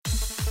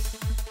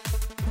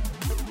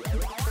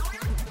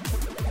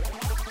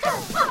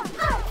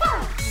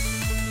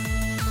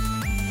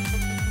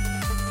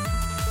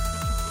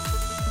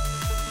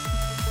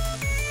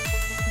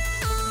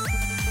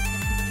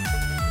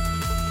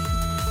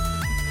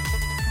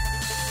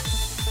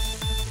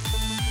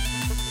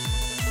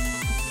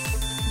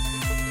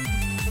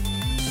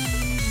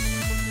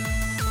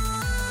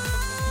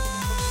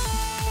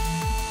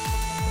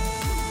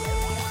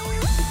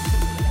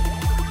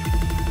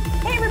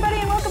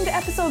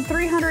episode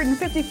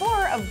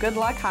 354 of Good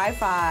Luck High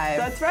Five.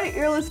 That's right,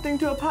 you're listening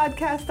to a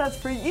podcast that's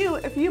for you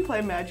if you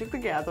play Magic the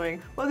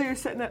Gathering. Whether you're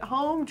sitting at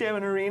home,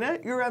 jamming Arena,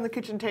 you're around the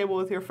kitchen table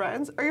with your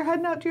friends, or you're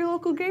heading out to your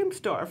local game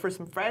store for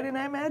some Friday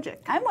Night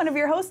Magic. I'm one of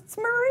your hosts,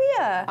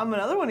 Maria. I'm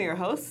another one of your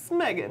hosts,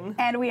 Megan.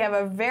 And we have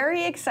a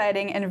very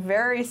exciting and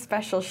very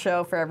special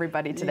show for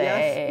everybody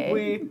today. Yes,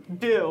 we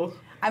do.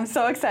 I'm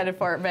so excited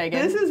for it, Megan.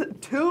 This is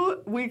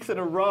 2 weeks in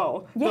a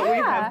row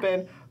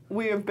that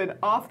we have been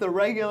off the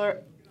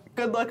regular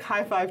Good Luck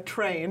High Five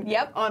train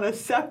on a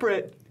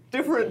separate,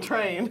 different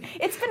train.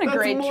 It's been a great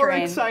train. That's more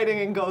exciting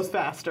and goes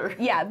faster.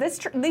 Yeah,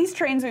 these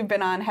trains we've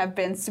been on have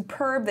been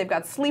superb. They've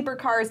got sleeper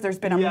cars. There's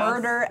been a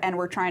murder, and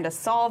we're trying to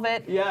solve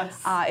it.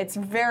 Yes. It's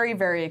very,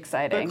 very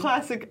exciting. The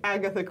classic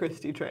Agatha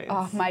Christie trains.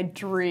 Oh, my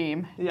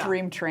dream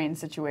train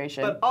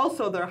situation. But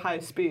also they're high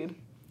speed.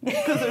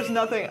 Because there's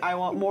nothing I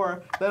want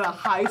more than a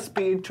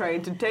high-speed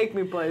train to take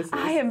me places.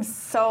 I am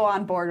so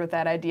on board with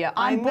that idea.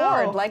 On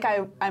board, like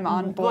I'm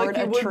on board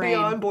a train. Like you would be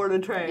on board a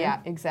train. Yeah,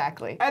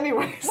 exactly.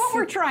 Anyways. What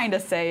we're trying to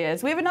say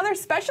is we have another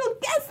special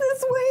guest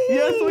this week.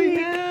 Yes, we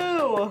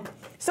do.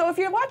 So if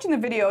you're watching the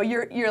video,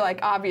 you're like,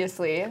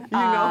 obviously, you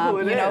know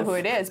who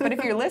it is. But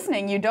if you're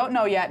listening, you don't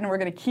know yet, and we're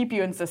going to keep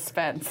you in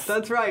suspense.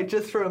 That's right,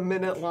 just for a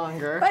minute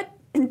longer. But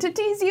to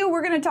tease you,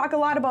 we're going to talk a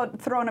lot about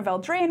Throne of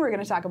Eldraine. We're going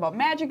to talk about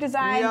magic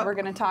design. We're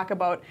going to talk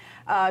about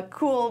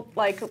cool,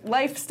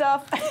 life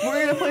stuff. We're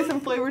going to play some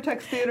Flavor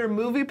Text Theater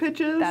movie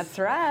pitches. That's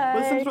right.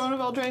 With some Throne of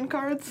Eldraine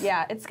cards.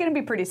 Yeah, it's going to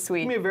be pretty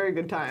sweet. It's going to be a very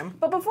good time.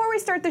 But before we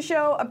start the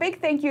show, a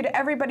big thank you to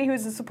everybody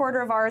who's a supporter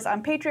of ours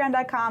on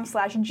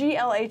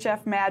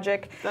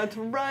patreon.com/GLHFMagic. That's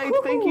right.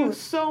 Woo-hoo. Thank you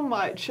so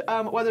much.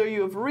 Whether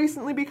you have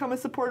recently become a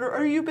supporter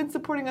or you've been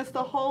supporting us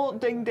the whole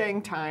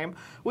dang time,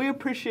 we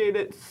appreciate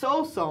it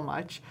so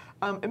much.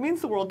 It means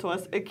the world to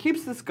us. It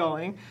keeps us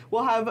going.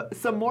 We'll have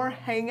some more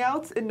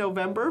hangouts in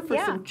November for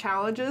some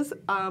challenges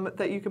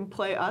that you can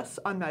play us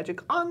on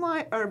Magic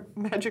Online or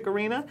Magic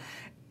Arena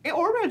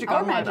or Magic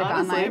Online,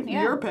 honestly,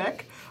 your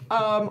pick.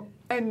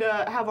 And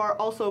have our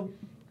also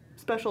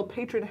special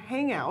patron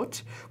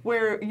hangout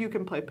where you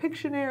can play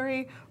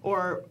Pictionary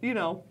or,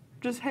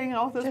 just hang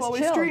out with us while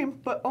we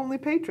stream, but only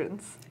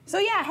patrons. So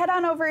yeah, head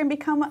on over and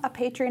become a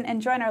patron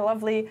and join our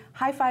lovely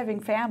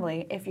high-fiving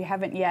family if you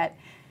haven't yet.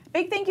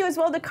 Big thank you as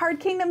well to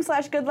Card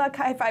Kingdom/Good Luck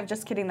High Five.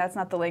 Just kidding, that's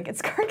not the link.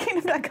 It's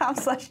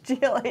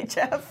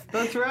cardkingdom.com/GLHF.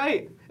 That's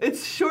right.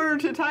 It's shorter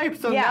to type,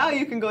 so now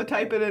you can go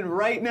type it in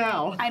right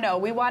now. I know.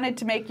 We wanted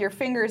to make your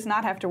fingers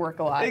not have to work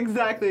a lot.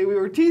 Exactly. We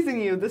were teasing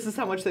you. This is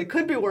how much they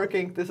could be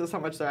working. This is how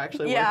much they're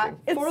actually working.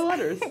 4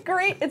 letters.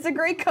 Great. It's a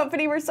great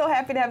company. We're so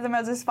happy to have them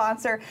as a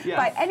sponsor. Yes.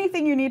 Buy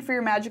anything you need for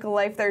your magical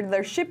life.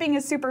 Their shipping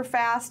is super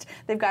fast.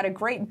 They've got a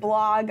great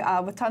blog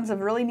with tons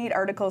of really neat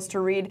articles to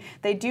read.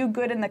 They do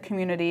good in the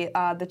community.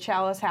 The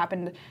Chalice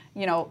happened,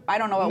 I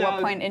don't know at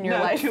what point in your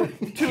life.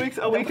 2 weeks,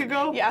 a week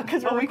ago? Yeah,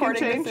 because we're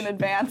recording this in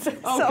advance.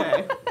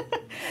 Okay.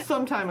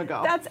 Some time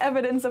ago. That's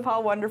evidence of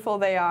how wonderful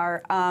they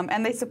are.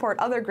 And they support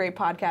other great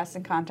podcasts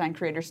and content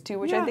creators too,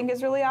 which I think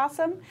is really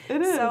awesome.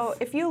 It is. So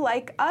if you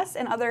like us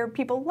and other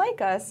people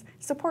like us,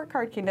 support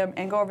Card Kingdom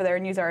and go over there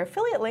and use our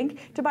affiliate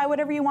link to buy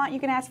whatever you want. You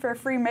can ask for a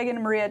free Megan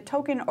and Maria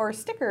token or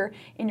sticker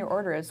in your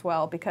order as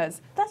well,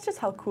 because that's just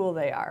how cool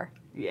they are.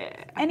 Yeah.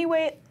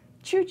 Anyway,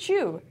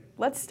 choo-choo.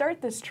 Let's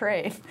start this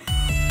train.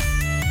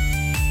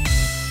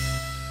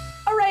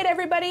 All right,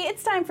 everybody,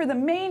 it's time for the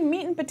main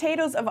meat and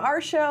potatoes of our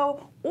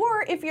show,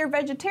 or if you're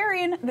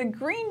vegetarian, the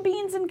green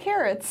beans and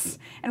carrots.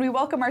 And we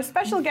welcome our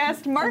special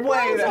guest, Mark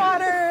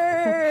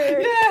Rosewater.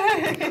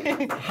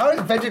 Yay! How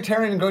is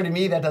vegetarian going to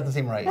me? That doesn't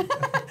seem right.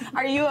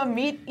 Are you a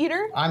meat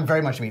eater? I'm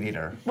very much a meat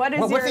eater.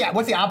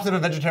 What's the opposite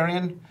of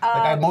vegetarian?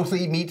 I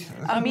mostly eat meat.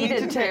 A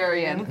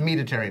meatitarian.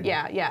 Meatitarian.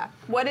 Yeah.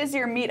 What is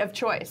your meat of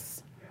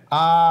choice?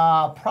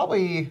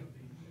 Probably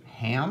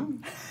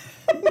ham.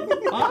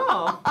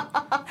 Oh,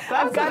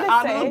 that's an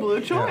out of the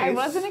blue choice. I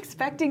wasn't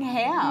expecting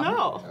ham.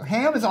 No.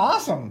 Ham is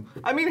awesome.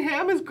 I mean,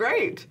 ham is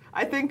great.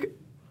 I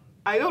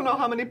don't know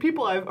how many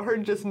people I've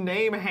heard just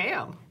name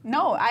ham.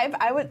 No,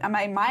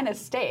 mine is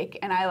steak,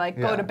 and I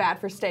go to bat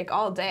for steak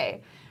all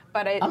day.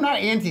 But I'm not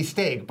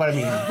anti-steak, but I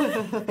mean,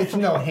 it's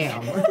no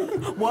ham.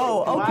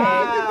 Whoa, okay.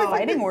 Wow.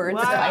 Fighting words.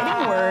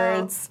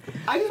 I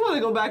just want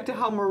to go back to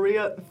how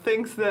Maria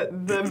thinks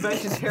that the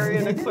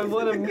vegetarian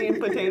equivalent of meat and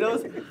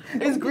potatoes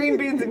is green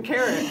beans and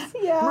carrots.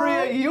 Yeah.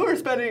 Maria, you are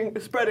spreading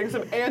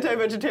some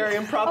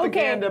anti-vegetarian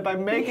propaganda by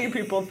making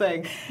people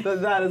think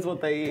that is what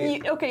they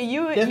eat.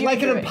 It's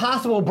like an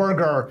Impossible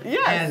Burger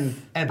and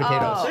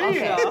potatoes. Oh, There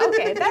you go.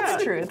 Okay,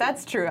 that's true.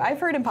 That's true. I've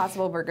heard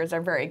Impossible Burgers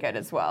are very good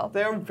as well.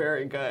 They're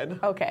very good.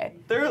 Okay.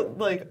 They're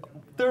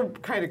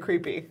kind of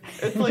creepy.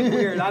 It's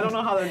weird. I don't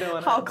know how they're doing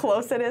it. How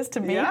close it is to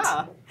meat.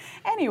 Yeah.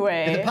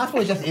 Anyway. Is it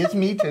possible it just is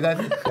meat?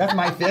 That's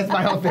my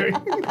whole theory.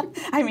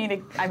 I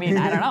mean, I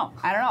don't know.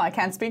 I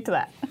can't speak to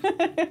that.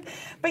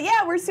 But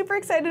yeah, we're super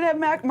excited to have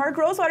Mark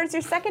Rosewater. It's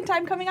your second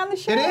time coming on the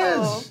show. It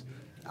is.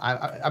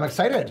 I'm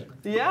excited.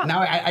 Yeah.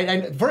 Now,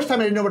 first time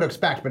I didn't know what to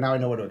expect, but now I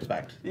know what to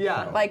expect.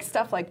 Yeah. So. Like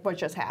stuff like what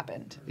just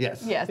happened.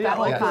 Yes. Yes, Yeah, that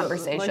whole like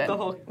conversation. Like the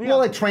whole, Well,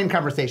 like train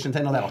conversations.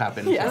 I know that'll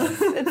happen. Yes,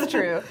 it's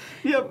true.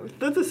 Yep,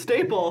 that's a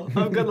staple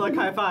of Good Luck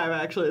High Five,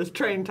 actually, is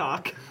train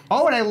talk.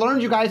 Oh, and I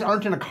learned you guys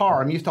aren't in a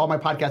car. I'm used to all my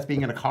podcasts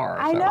being in a car.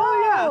 I so. know.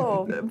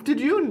 Oh, yeah. Did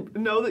you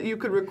know that you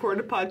could record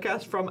a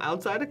podcast from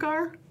outside a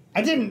car?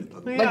 I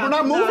didn't. Like, Yeah, we're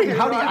not no, moving. here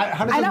How you are. does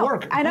I this know.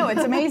 work? I know.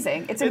 It's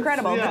amazing. It's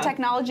incredible. yeah. The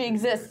technology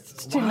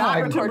exists to Wow. not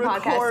To record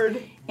record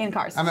podcasts in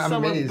cars. I'm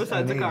Someone amazed.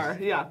 besides I'm a car,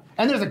 amazed. yeah.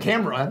 And there's a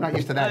camera. I'm not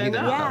used to that I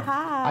either. know. Yeah, so.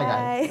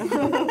 hi.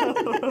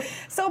 guys.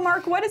 So,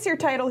 Mark, what is your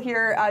title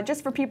here,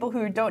 just for people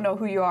who don't know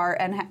who you are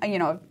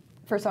and,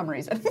 for some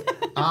reason?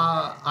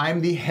 I'm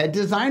the head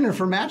designer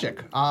for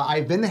Magic.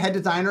 I've been the head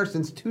designer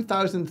since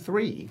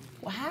 2003.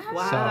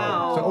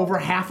 Wow. So over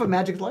half of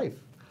Magic's life.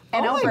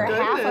 And Oh my over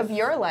half goodness. of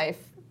your life.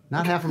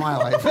 Not half of my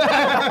life.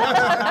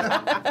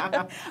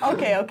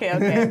 Okay.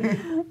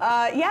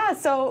 Yeah,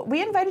 so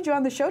we invited you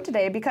on the show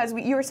today because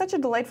you were such a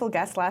delightful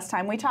guest last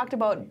time. We talked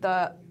about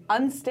the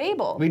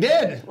Unstable. We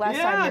did. Last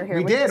Yeah, time you were here.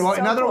 We which did. is Well,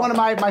 so another cool. one of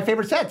my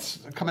favorite sets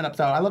coming up.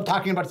 So I love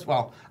talking about,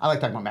 well, I like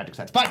talking about Magic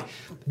sets. But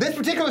this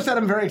particular set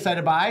I'm very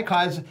excited by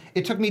because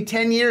it took me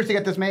 10 years to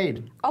get this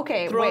made.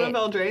 Okay, Throne wait.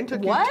 of Eldraine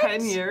took What? you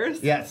 10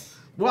 years? Yes.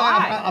 Well,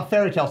 Why? a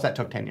fairy tale set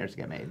took 10 years to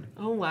get made.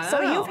 Oh, wow.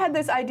 So you've had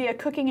this idea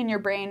cooking in your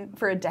brain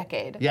for a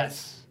decade.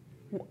 Yes.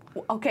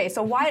 Okay,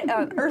 so why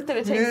on earth did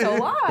it take so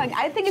long?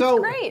 I think it's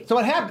great. So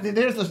what happened,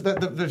 there's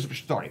the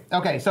story.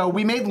 Okay, so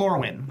we made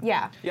Lorwyn.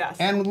 Yeah. Yes.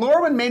 And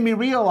Lorwyn made me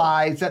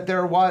realize that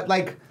there was,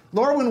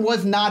 Lorwyn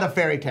was not a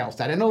fairy tale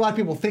set. I know a lot of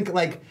people think,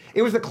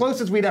 it was the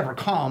closest we'd ever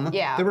come.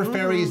 Yeah. There were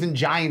fairies and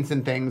giants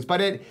and things, but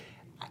it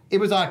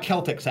was a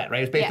Celtic set,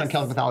 right? It's based on Yes.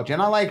 Celtic mythology.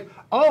 And I'm like,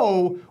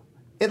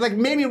 it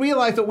made me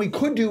realize what we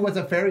could do was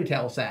a fairy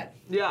tale set.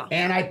 Yeah.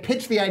 And I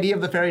pitched the idea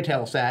of the fairy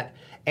tale set,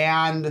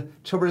 and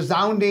to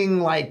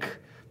resounding,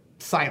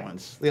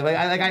 silence.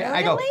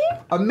 I go, Really?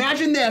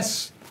 imagine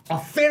this, a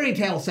fairy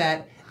tale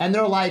set, and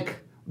they're like,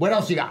 what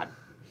else you got?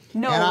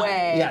 No And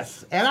way.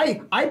 Yes, and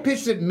I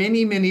pitched it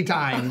many, many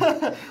times,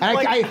 and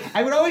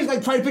I would always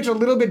try to pitch a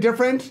little bit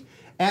different,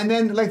 and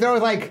then they're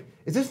always like,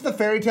 "Is this the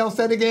fairy tale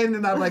set again?"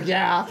 And I'm like,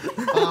 "Yeah."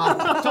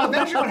 So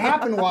eventually, what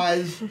happened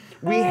was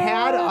we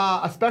had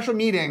a special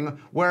meeting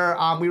where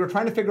we were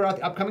trying to figure out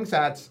the upcoming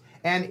sets,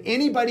 and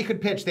anybody could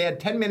pitch. They had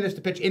 10 minutes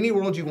to pitch any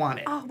world you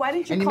wanted. Oh, why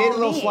didn't you And you call made a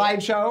little me?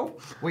 slideshow.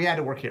 Well, you had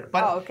to work here,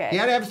 but Oh, okay. you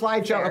had to have a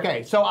slideshow. Fair.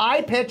 Okay, so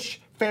I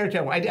pitch fairy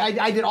tale. I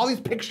did all these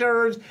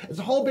pictures. It's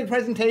a whole big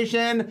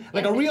presentation,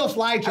 like a real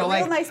slideshow. A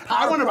real nice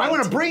I want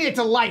PowerPoint. to bring it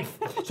to life.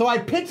 So I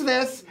pitch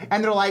this,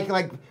 and they're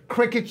like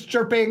crickets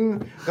chirping.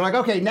 They're like,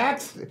 okay,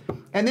 next.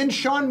 And then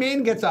Sean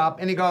Main gets up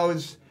and he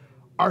goes,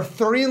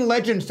 Arthurian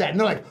legend set. And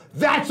they're like,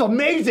 that's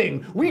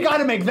amazing. We got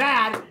to make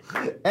that.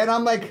 And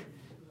I'm like,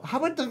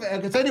 how about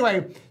so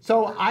anyway,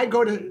 so I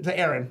go to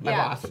Aaron, my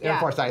boss, Aaron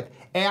Forsyth,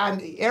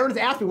 and Aaron's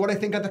asked me what I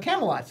think of the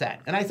Camelot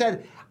set. And I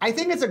said, I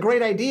think it's a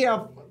great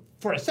idea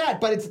for a set,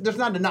 but there's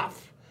not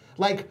enough.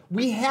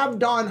 We have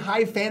done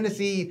high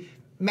fantasy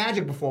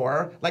Magic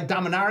before, like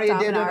Dominaria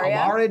did it,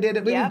 Alara did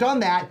it. We've done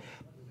that.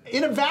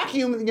 In a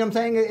vacuum, you know what I'm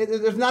saying,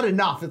 there's not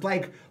enough. It's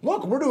like,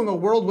 look, we're doing a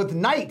world with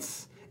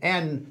knights,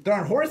 and they're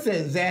on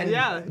horses, and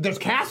there's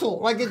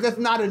castle. That's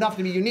not enough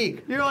to be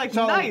unique. You're like,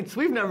 knights,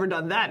 we've never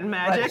done that in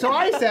Magic. Right. So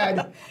I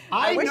said,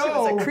 I wish it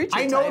was a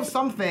creature know type. of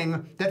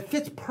something that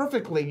fits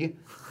perfectly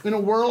in a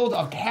world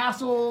of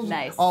castles,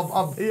 Nice.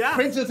 of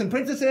princes and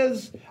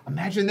princesses.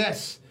 Imagine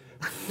this,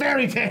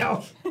 fairy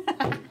tales.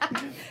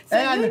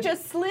 So you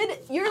just slid.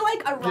 You're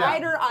like a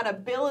rider on a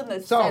bill in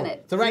the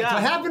Senate. So right. So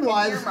what happened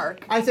was,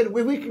 Earmark. I said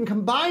we can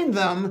combine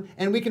them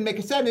and we can make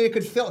a set, and it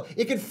could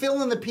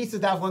fill in the pieces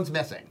that one's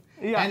missing.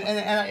 Yeah.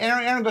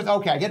 And Aaron goes,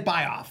 okay, I get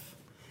buy off,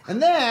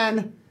 and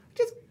then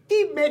just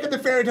keep making the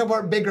fairy tale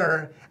part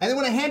bigger. And then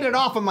when I handed it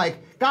off, I'm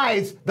like,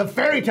 guys, the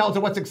fairy tales are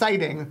what's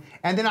exciting.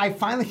 And then I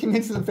finally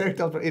convinced them fairy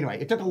tales. But anyway,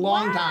 it took a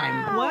long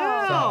time.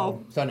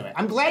 Wow. So anyway,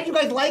 I'm glad you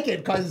guys like it,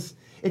 because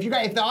if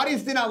the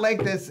audience did not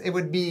like this, it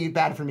would be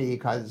bad for me,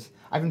 because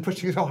I've been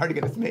pushing so hard to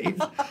get this made.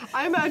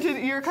 I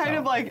imagine you're kind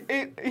of like,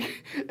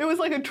 it was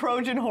like a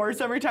Trojan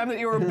horse every time that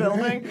you were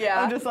building.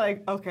 Yeah. I'm just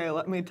like, okay,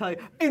 let me tell you.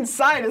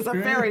 Inside is a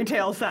fairy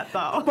tale set,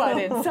 though. But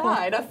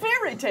inside, a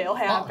fairy tale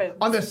happens.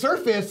 On the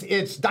surface,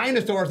 it's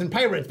dinosaurs and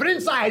pirates, but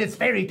inside, it's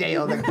fairy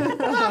tales.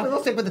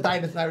 We'll stick with the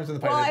dinosaurs and the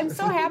pirates. Well, I'm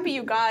so happy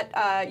you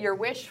got your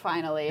wish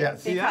finally,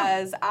 Yes.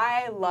 because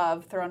I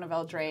love Throne of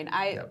Eldraine.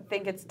 I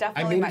think it's I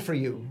definitely made my it for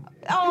you.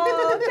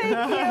 Oh,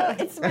 thank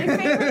you. It's my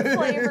favorite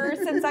flavor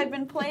since I've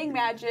been playing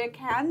Magic,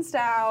 hands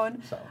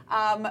down. So.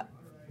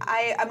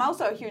 I'm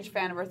also a huge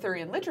fan of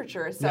Arthurian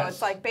literature, so Yes.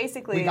 it's like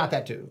basically We got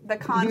that too. the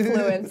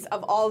confluence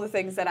of all the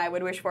things that I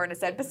would wish for in a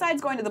set,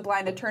 besides going to the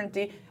Blind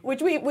Eternity,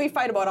 which we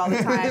fight about all the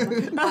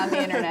time on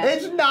the internet.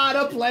 It's not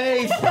a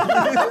place.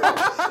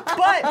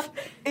 But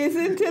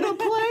isn't it a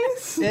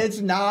place? It's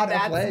not a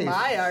That's place.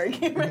 my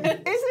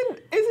argument.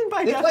 Isn't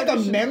by It's like a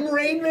definition.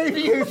 membrane,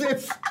 maybe.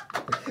 It's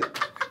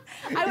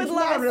I would It's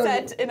love not a really-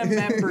 set in a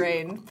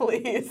membrane,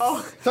 please.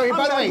 Oh, So,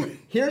 by the way,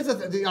 here's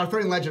the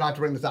Arthurian legend. I have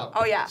to bring this up.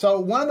 Oh, yeah. So,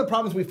 one of the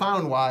problems we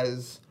found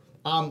was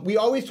we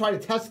always try to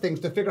test things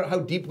to figure out how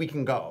deep we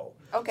can go.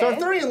 Okay. So,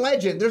 Arthurian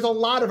legend, there's a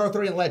lot of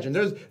Arthurian legend.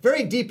 There's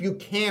very deep you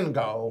can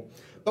go.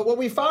 But what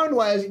we found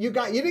was you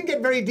didn't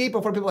get very deep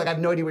before people were like, I have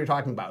no idea what you're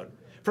talking about.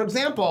 For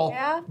example,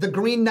 Yeah? the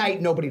Green Knight,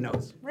 nobody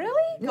knows. Really?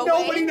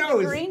 Nobody Gawain,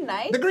 knows. The Green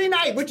Knight? The Green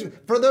Knight, which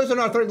for those who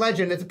know Arthurian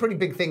legend, it's a pretty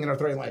big thing in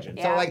Arthurian legend.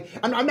 So Yeah. like,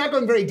 I'm not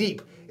going very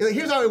deep.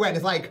 Here's how it went.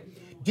 It's like,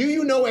 do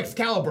you know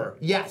Excalibur?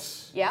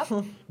 Yes. Yep.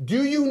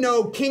 Do you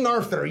know King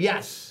Arthur?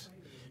 Yes.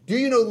 Do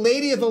you know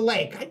Lady of the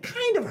Lake? I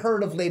kind of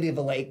heard of Lady of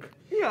the Lake.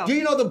 Yeah. Do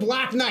you know the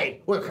Black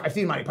Knight? Well, I've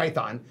seen Monty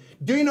Python.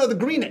 Do you know the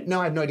Green Knight? No,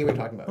 I have no idea what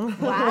you're talking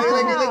about.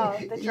 Wow.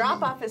 The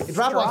drop-off is It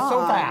dropped off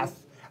so strong. fast.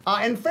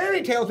 In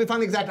fairy tales, we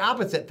found the exact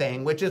opposite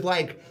thing, which is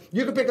like,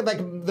 you could pick up like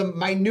the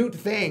minute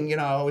thing, you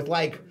know, it's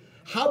like,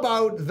 how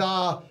about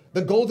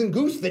the golden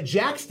goose that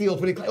Jack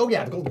steals when he, oh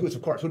yeah, the golden goose,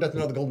 of course. Who doesn't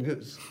know the golden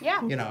goose?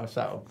 Yeah. You know,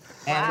 so.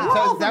 Wow. We're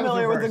all that was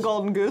familiar with the reversed.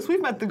 golden goose.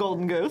 We've met the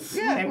golden goose.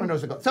 Yeah, everyone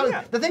knows the golden. So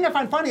Yeah. the thing I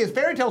find funny is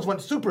fairy tales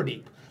went super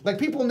deep. Like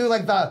people knew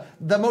like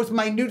the most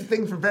minute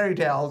things from fairy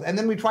tales, and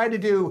then we tried to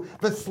do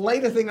the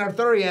slightest thing in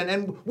Arthurian,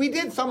 and we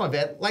did some of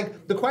it.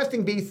 Like the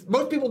questing beast,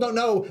 most people don't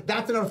know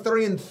that's an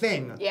Arthurian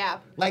thing. Yeah.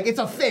 Like it's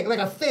a thing, like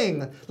a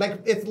thing.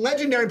 Like it's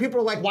legendary. People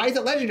are like, why is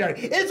it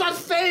legendary? It's a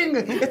thing.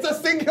 It's a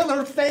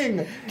singular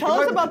thing. Tell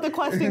us about the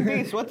questing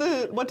beast. What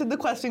did the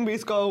questing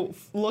beast go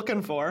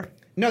looking for?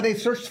 No, they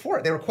searched for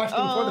it. They were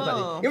questioning for the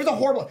Oh. buddy. It was a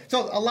horrible.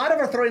 So a lot of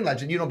Arthurian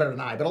legend, you know better than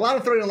I, but a lot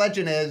of Arthurian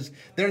legend is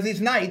there's these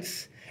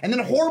knights, and then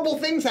horrible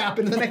things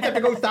happen, and then they have to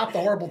go stop the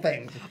horrible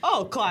things.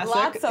 Oh, classic.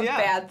 Lots of yeah.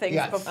 bad things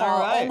Yes. before All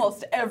right.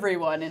 almost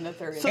everyone in the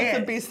 30s. So it's a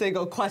And- beast they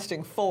go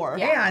questing for.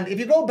 Yeah. And if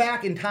you go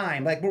back in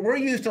time, like we're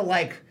used to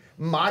like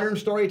modern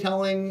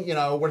storytelling, you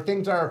know, where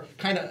things are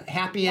kind of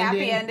happy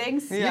ending. Happy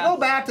endings. You Yeah. go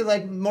back to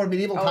like more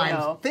medieval Oh, times,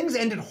 no. things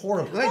ended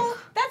horribly. Like, Well,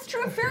 that's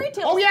true of fairy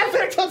tales. oh yeah,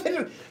 fairy tales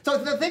ended. So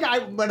the thing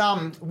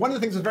one of the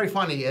things that's very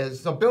funny is,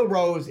 so Bill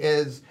Rose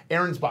is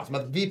Aaron's boss,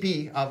 the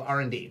VP of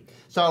R&D.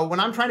 So when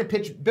I'm trying to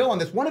pitch Bill on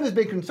this, one of his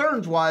big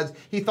concerns was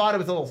he thought it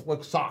was a little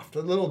like, soft,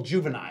 a little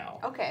juvenile.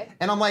 Okay.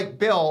 And I'm like,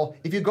 Bill,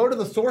 if you go to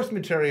the source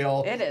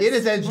material, It it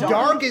is is as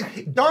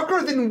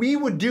darker than we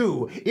would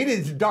do. It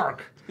is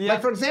dark. Yeah.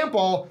 Like for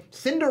example,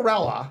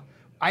 Cinderella,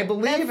 I That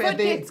believe foot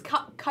gets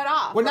cut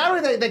off. well, not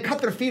only they cut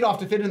their feet off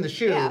to fit in the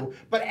shoe, Yeah.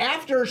 but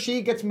after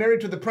she gets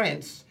married to the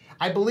prince,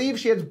 I believe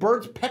she has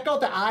birds peck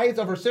out the eyes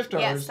of her sisters.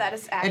 Yes, that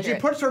is And she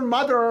accurate. puts her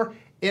mother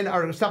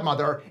or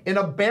stepmother in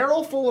a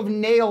barrel full of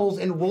nails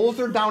and rolls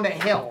her down a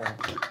hill.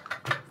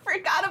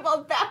 Forgot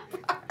about that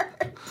part.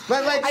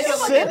 But like I know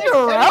about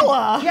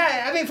Cinderella.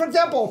 Yeah, I mean, for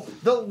example,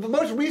 the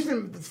most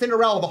recent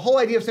Cinderella, the whole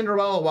idea of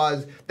Cinderella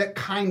was that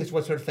kindness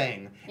was her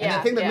thing. And Yeah,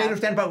 the thing that yeah. made her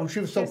stand out was she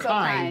was so She was so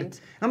kind. kind. And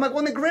I'm like, well,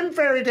 in the Grimm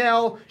fairy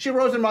tale, she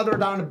rolls her mother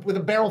down with a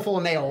barrel full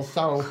of nails,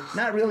 so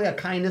not really a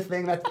kindness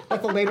thing. That's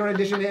a later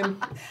addition in.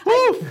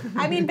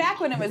 I mean,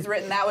 back when it was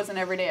written, that was an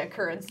everyday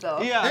occurrence,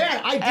 though. Yeah.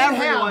 Yeah, I did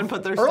Everyone have,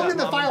 put their early in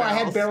the stepmom file, I had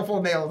barrels. barrel full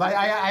of nails. I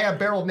have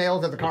barrel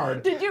nails as a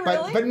card. Did you but,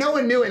 really? But no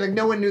one knew it. Like,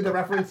 no one knew the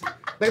reference.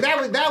 Like,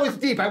 that was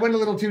deep. I went a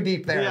little too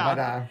deep there. Yeah.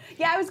 But,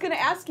 Yeah, I was going to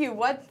ask you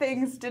what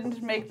things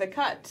didn't make the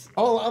cut.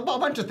 oh, a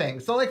bunch of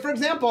things. So, like, for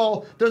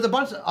example, there's a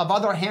bunch of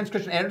other Hans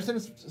Christian Andersen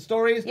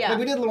stories. Yeah. Like,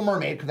 we did Little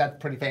Mermaid, because that's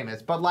pretty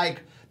famous. But,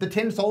 like, the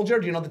Tin Soldier,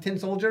 do you know the Tin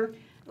Soldier?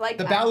 Like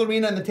The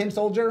ballerina and the Tin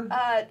Soldier?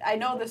 I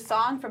know the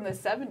song from the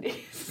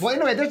 70s. Well,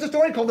 anyway, there's a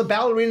story called The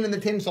Ballerina and the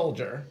Tin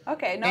Soldier.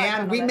 Okay, no, I don't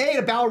And know we that. made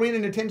a ballerina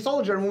and a tin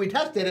soldier, and when we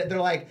tested it, they're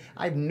like,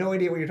 I have no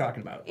idea what you're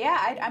talking about.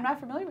 Yeah, I'm not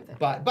familiar with it.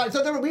 But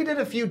so we did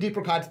a few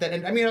deeper cuts that,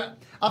 and I mean,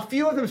 a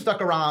few of them stuck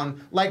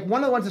around. Like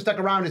one of the ones that stuck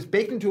around is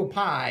baked into a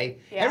pie.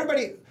 Yeah.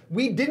 Everybody,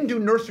 we didn't do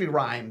nursery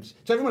rhymes,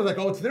 so everyone's like,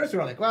 "Oh, it's a nursery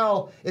rhyme." Like,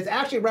 well, it's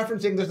actually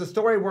referencing. There's a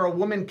story where a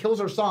woman kills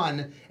her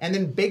son and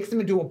then bakes him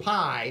into a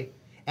pie,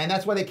 and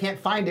that's why they can't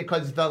find it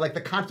because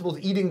the constable's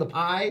eating the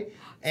pie.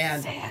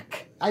 And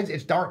Sick.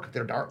 it's dark.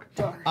 They're dark.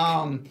 Dark.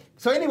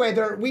 So anyway,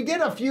 we did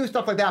a few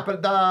stuff like that,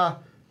 but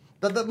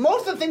the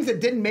most of the things that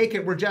didn't make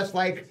it were just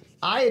like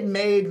I had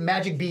made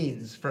magic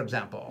beans, for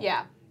example.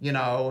 Yeah. You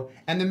know,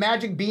 and the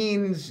magic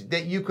beans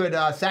that you could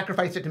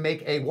sacrifice it to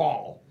make a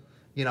wall.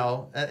 You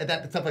know,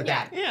 that stuff like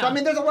that. Yeah. So I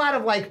mean, there's a lot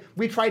of like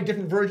we tried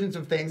different versions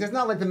of things. It's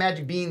not like the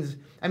magic beans.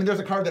 I mean,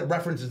 there's a card that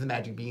references the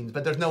magic beans,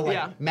 but there's no like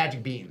Yeah.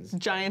 magic beans.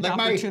 Giant like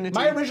opportunity.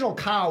 My original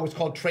cow was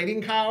called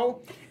Trading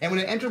Cow, and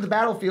when it entered the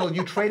battlefield,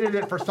 you traded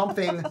it for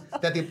something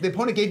that the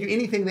opponent gave you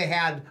anything they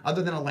had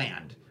other than a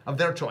land of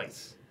their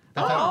choice.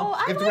 That's Oh,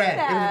 I it's like red.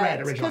 that, It was red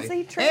 'cause originally.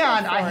 they traded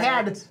And I for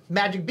had it.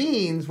 magic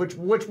beans, which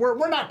were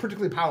not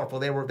particularly powerful.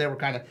 They were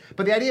kind of.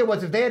 But the idea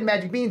was if they had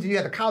magic beans and you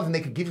had the cows, then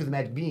they could give you the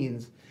magic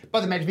beans. But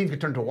the magic beans could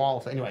turn to a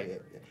wall. So anyway.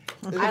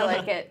 I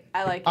like it.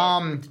 I like it.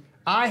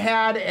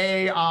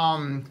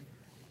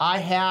 I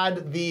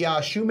had the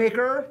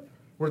shoemaker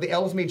where the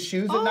elves made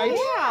shoes at night.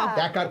 yeah.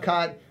 That got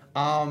cut.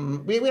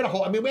 We had a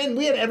whole. I mean,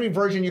 we had every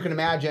version you can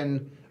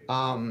imagine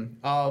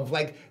of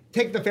like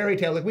take the fairy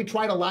tale. Like we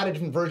tried a lot of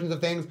different versions of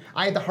things.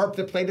 I had the harp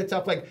that played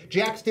itself. Like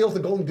Jack steals the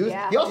golden goose.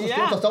 Yeah. He also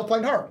steals a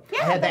self-playing harp. Yeah,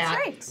 I had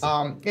that's that.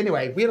 right.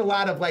 Anyway, we had a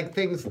lot of like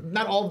things.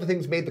 Not all of the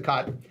things made the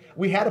cut.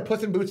 We had a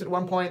Puss in Boots at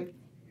one point,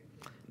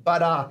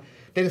 but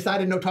they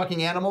decided no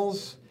talking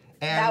animals.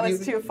 And That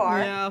was too far.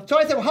 Yeah. So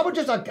I said, well, how about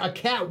just a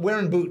cat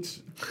wearing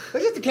boots?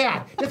 It's just a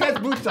cat. Just has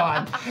boots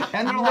on.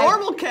 And they're like,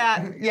 Normal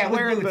cat yeah, with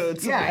wearing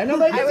boots. Yeah, and they're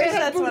like, I it wish has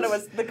that's what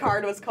boots. the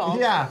card was called.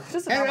 Yeah. It's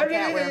just a normal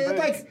cat wearing it's boots.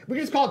 like we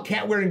just call it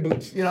cat wearing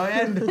boots, you know,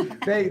 and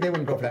they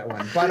wouldn't go for that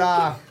one.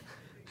 But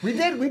we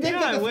did Yeah, get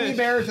I the 3 wish.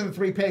 bears and the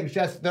 3 pigs,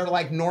 just they're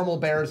like normal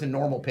bears and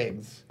normal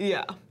pigs.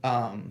 Yeah.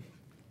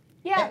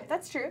 Yeah,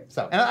 that's true.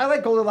 So and I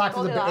like Goldilocks,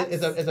 Goldilocks.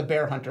 As a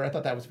bear hunter. I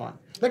thought that was fun.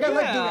 Like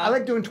I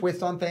like doing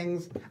twists on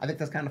things. I think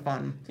that's kind of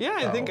fun. Yeah,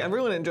 I So, think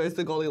everyone enjoys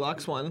the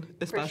Goldilocks one,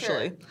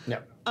 especially. Yeah.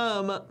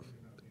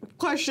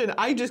 Question,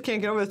 I just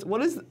can't get over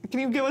this. Can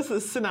you give us a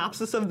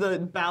synopsis of the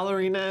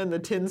ballerina and the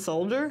tin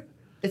soldier?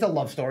 It's a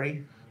love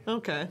story.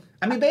 Okay.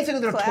 I mean,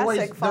 basically, they're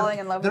Classic toys. falling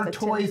in love they're with a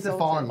tin toys that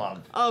fall soldier. in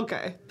love.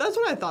 Okay. That's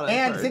what I thought I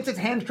And heard. since it's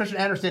Hans Christian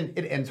Andersen,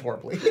 it ends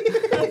horribly.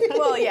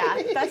 Well,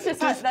 yeah, that's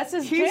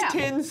his He's jam.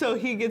 tin, so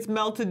he gets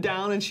melted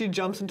down and she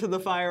jumps into the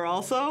fire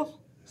also?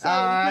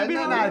 no,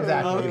 not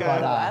exactly. Okay.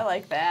 But, I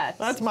like that.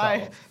 That's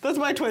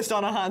my twist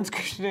on a Hans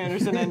Christian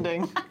Andersen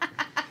ending.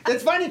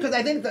 it's funny because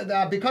I think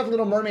that because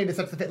Little Mermaid is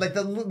such a like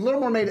the Little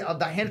Mermaid of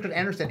the Hans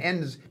Christian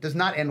Andersen does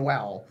not end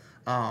well.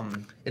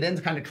 It ends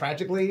kind of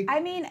tragically.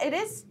 I mean, it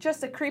is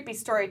just a creepy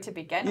story to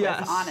begin Yes.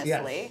 with,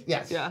 honestly.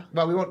 Yes. Yeah.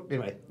 Well, we won't.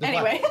 Anyway.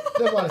 Anyway.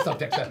 There's a lot of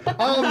subtext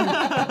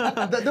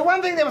there. The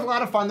one thing that was a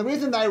lot of fun, the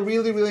reason that I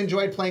really, really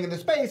enjoyed playing in the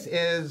space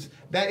is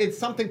that it's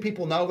something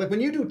people know. Like when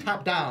you do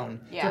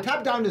top-down, Yeah. so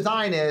top-down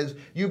design is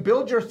you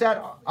build your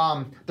set,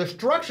 the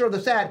structure of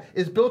the set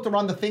is built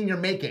around the thing you're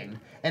making.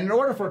 And in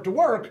order for it to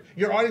work,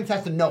 your audience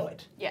has to know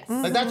it. Yes.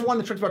 Like that's one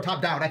of the tricks about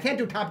top-down. I can't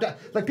do top-down.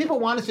 Like people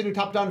want us to do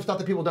top-down stuff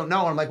that people don't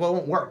know, and I'm like, well, it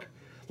won't work.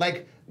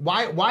 Like,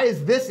 why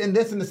is this and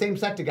this in the same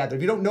set together?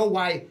 If you don't know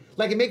why,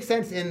 like it makes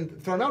sense in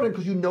Thrown Out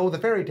because you know the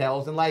fairy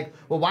tales, and like,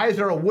 well, why is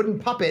there a wooden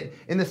puppet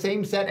in the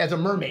same set as a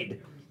mermaid?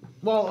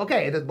 Well,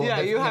 okay.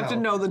 You have to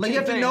know the like, two you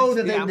have to know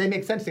that things, they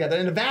make sense together.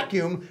 In a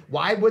vacuum,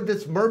 why would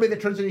this mermaid that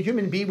turns into a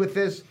human be with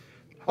this?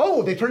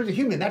 Oh, they turn into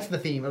human. That's the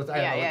theme.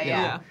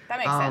 Yeah. That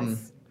makes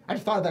sense. I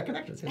just thought of that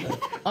connection.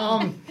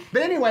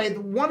 But anyway,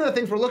 one of the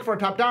things we're looking for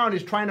top-down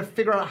is trying to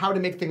figure out how to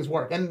make things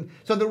work. And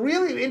so the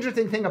really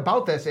interesting thing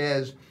about this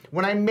is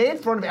when I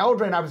made Throne of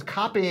Eldraine, I was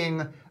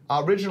copying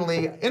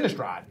originally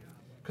Innistrad.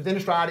 Because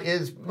Innistrad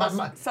is...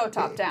 so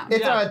top-down.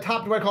 It's a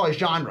top, what I call a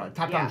genre,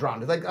 top-down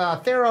genre. It's like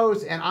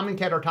Theros and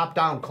Amonkhet are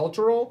top-down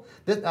cultural.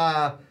 This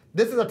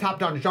is a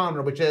top-down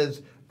genre, which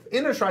is...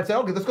 Innistrad said,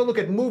 okay, let's go look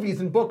at movies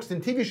and books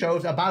and TV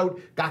shows about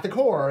Gothic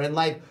horror and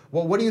like,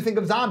 well, what do you think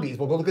of zombies?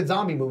 We'll go look at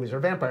zombie movies or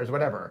vampires or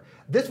whatever.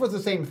 This was the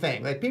same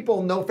thing. Like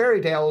people know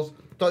fairy tales.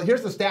 So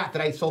here's the stat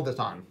that I sold this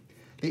on.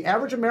 The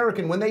average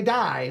American, when they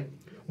die,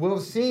 will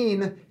have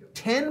seen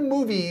 10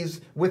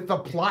 movies with the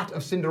plot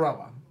of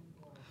Cinderella.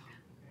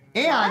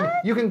 And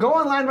you can go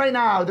online right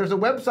now. There's a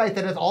website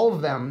that has all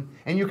of them,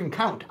 and you can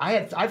count.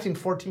 I've seen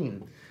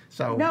 14.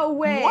 So No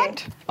way.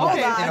 What? Hold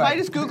Okay, on. if I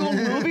just Google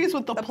movies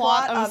with the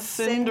plot of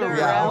Cinderella.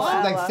 yeah, it's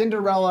like Cinderella.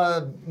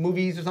 Cinderella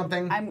movies or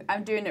something.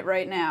 I'm doing it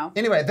right now.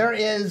 Anyway, there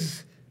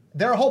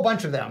are a whole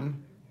bunch of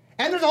them.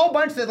 And there's a whole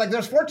bunch that, like,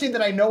 there's 14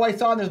 that I know I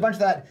saw, and there's a bunch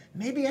that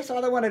maybe I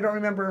saw that one, I don't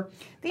remember.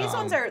 These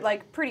ones are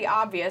like pretty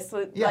obvious,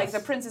 like Yes. The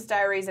Princess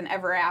Diaries and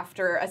Ever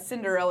After, A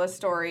Cinderella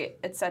Story,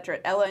 etc.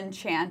 Ella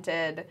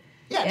Enchanted.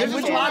 Yeah, there's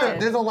just a lot of,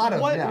 there's a lot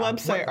of, What yeah.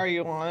 website are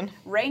you on?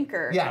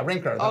 Ranker. Yeah,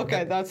 Ranker.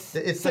 Okay, that's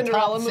it's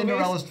Cinderella the top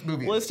movies. Cinderella's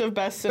movies. List of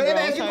best But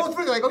Cinderella as you go types.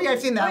 through, you're like, oh yeah,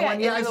 I've seen that Oh, yeah, one.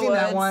 Yeah, Into I've the seen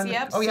that Woods. one.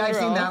 Yep, Oh yeah, I've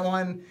seen Cinderella. that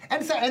one.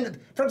 And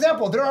for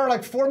example, there are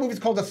like 4 movies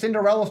called The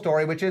Cinderella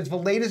Story, which is the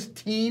latest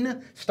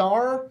teen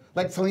star,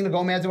 like Selena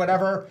Gomez or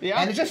whatever.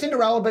 Yeah. And it's just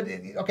Cinderella, but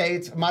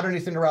it's modern day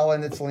Cinderella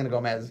and it's Selena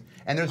Gomez.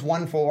 And there's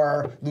one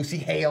for Lucy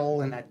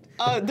Hale and that.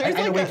 There's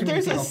I know way too many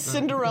there's a titles.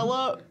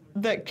 Cinderella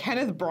that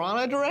Kenneth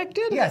Branagh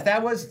directed. Yes,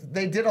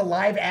 they did a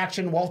live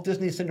action Walt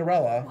Disney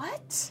Cinderella.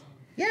 What?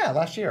 Yeah,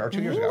 last year or 2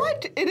 years ago.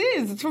 What? It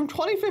is. It's from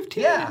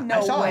 2015. Yeah, I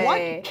No saw it.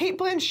 way. What? Kate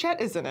Blanchett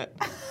is in it.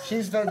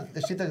 Is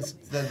she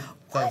the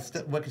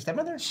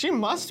stepmother? She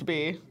must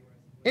be.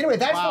 Anyway,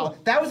 Wow.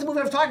 that was the movie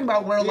I was talking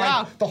about, where Yeah.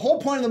 like the whole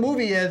point of the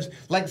movie is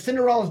like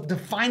Cinderella's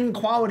defining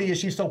quality is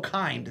she's so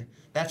kind.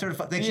 That's sort of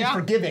like she's Yeah.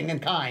 forgiving and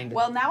kind.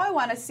 Well, now I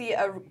want to see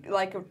a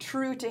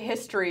true to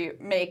history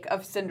make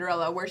of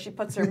Cinderella, where she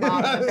puts her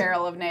mom in a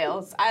barrel of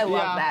nails. I love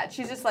Yeah. that.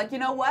 She's just like, you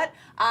know what?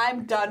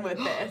 I'm done with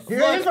this.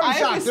 Here's Look, what I'm I have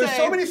shocked. to There's say-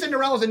 so many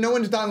Cinderellas and no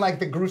one's done like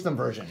the gruesome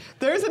version.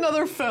 There's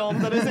another film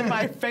that is in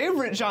my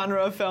favorite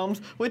genre of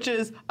films, which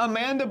is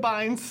Amanda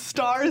Bynes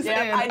stars Yep,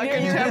 I in a knew you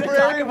were gonna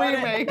contemporary talk about it.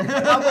 remake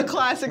of a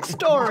classic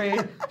story.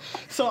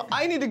 So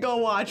I need to go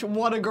watch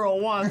What a Girl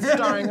Wants,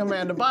 starring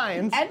Amanda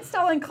Bynes. And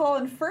starring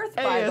Colin Firth,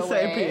 by the way.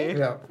 R.I.P.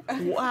 Yeah.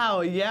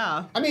 Wow,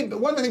 yeah. I mean,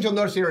 one of the things you'll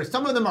notice here is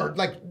some of them are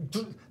like,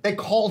 they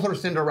call her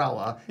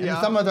Cinderella. And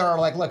Yeah. some of them are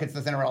like, look, it's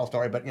the Cinderella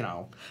story, but you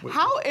know.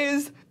 How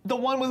is the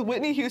one with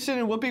Whitney Houston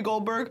and Whoopi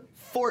Goldberg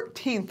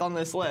 14th on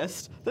this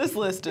list? This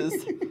list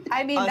is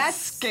I mean, a that's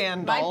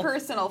scandal. my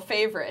personal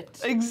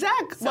favorite.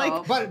 Exact. So-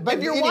 Like, But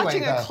if you're anyway,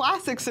 watching a the-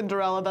 classic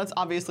Cinderella, that's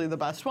obviously the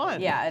best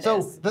one. Yeah, it So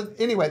is.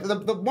 anyway,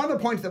 one of the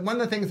points that one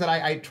of the things that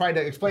I try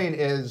to explain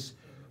is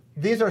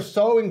these are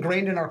so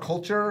ingrained in our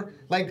culture.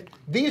 Like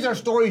these are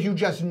stories you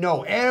just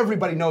know.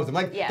 Everybody knows them.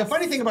 Like Yes. the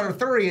funny thing about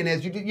Arthurian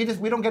is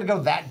we don't get to go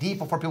that deep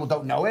before people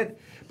don't know it.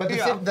 But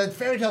the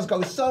fairy tales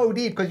go so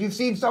deep because you've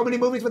seen so many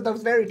movies with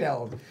those fairy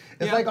tales.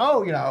 It's Yeah. like,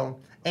 oh, you know.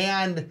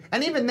 And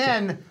even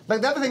then,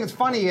 like the other thing that's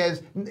funny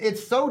is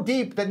it's so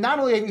deep that not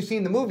only have you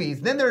seen the movies,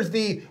 then there's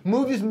the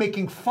movies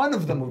making fun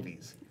of the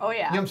movies. Oh, yeah.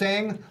 You know what I'm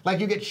saying? Like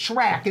you get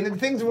Shrek and then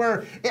things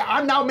where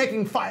I'm now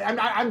making fun.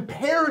 I'm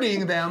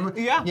parodying them.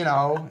 Yeah. You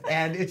know,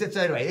 and it's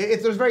anyway.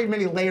 There's very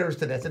many layers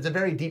to this. It's a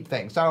very deep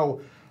thing.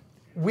 So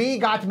we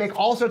got to make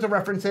all sorts of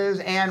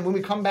references, and when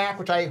we come back,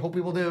 which I hope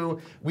we will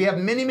do, we have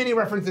many, many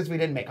references we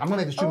didn't make. I'm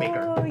gonna make the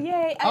Shoemaker. Oh,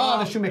 yay. Oh,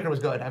 the Shoemaker was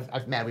good. I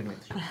was mad we didn't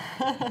make the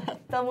Shoemaker.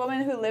 The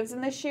woman who lives in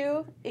the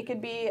shoe, it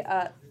could be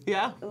a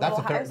Yeah. That's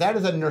little house. that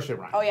is a nursery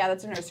rhyme. Oh, yeah,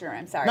 that's a nursery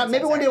rhyme. Sorry. Now, sorry,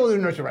 maybe one sorry. day we'll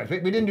do nursery rhymes. We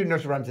didn't do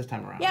nursery rhymes this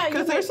time around. Yeah, you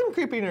Because could- there's some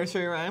creepy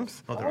nursery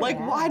rhymes. there Like,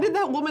 are. why did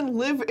that woman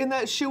live in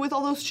that shoe with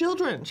all those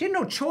children? She had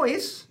no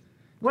choice.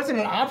 It wasn't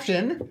an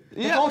option.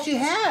 That's Yeah. all she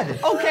had.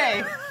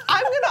 Okay,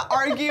 I'm gonna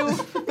argue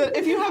that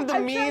if you have the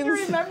I'm trying to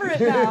means remember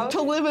it now.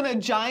 to live in a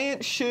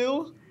giant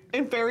shoe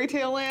in fairy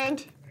tale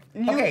land,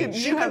 you Okay,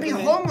 she you could have be the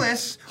means.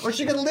 homeless, or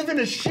she could live in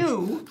a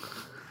shoe.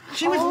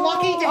 She was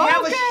lucky to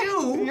have a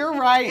shoe. You're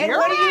right. And you're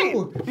what right. are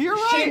you? You're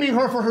right. Shaming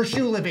her for her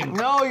shoe living.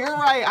 No, you're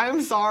right.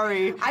 I'm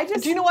sorry.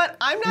 Do you know what?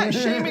 I'm not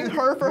shaming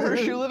her for her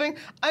shoe living.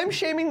 I'm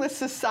shaming the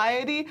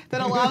society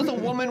that allows a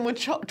woman with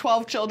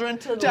 12 children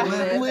to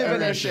live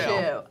in a shoe.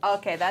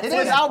 Okay, that's It a good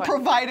is Without point.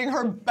 providing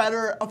her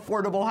better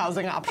affordable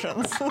housing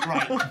options.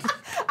 Right.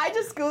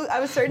 I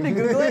was starting to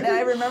Google it, and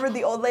I remembered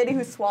the old lady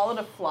who swallowed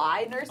a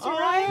fly nursery Oh,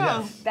 rhyme.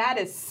 yeah. That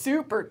is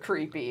super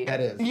creepy. That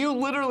is. You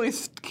literally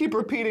keep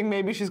repeating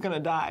maybe she's gonna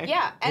die.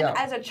 Yeah, and Yeah.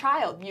 as a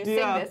child, you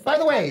Yeah. sing this. By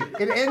the way,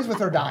 it ends with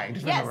her dying.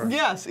 Just Yes. remember.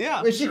 Yes,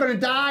 yeah. Is she gonna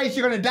die? Is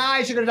she gonna die?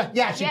 Is she gonna die?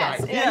 Yeah, she Yes,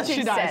 died. and Yes, she's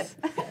she dies.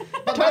 dead.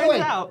 But by the way,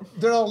 Turns out.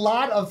 there are a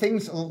lot of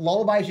things,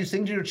 lullabies you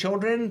sing to your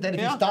children that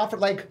if Yeah. you stop for,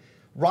 like,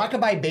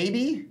 Rockabye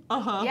Baby.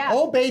 Uh-huh. Yeah.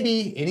 Oh,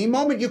 baby, any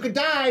moment you could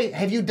die.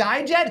 Have you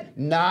died yet?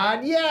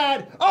 Not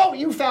yet. Oh,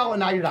 you fell and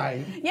now you're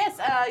dying. Yes,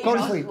 Go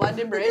to sleep.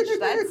 London Bridge.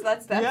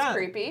 That's Yeah.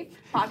 creepy.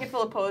 Pocket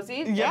full of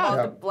posies. Yeah. About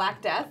Yeah. the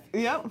Black Death.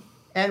 Yep.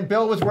 And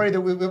Bill was worried that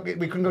we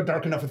couldn't go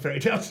dark enough with fairy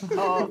tales.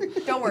 Oh,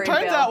 don't worry,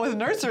 Turns Bill. out with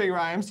nursery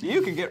rhymes,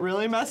 you could get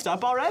really messed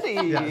up already.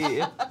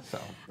 So,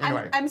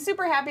 anyway. I'm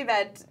super happy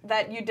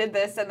that you did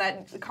this and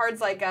that cards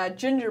like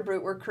Ginger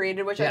Brute were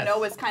created, which I Yes. know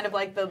was kind of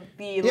like the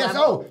Yes,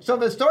 level. so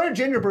the story of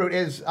Ginger Brute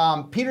is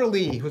Peter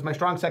Lee, who's my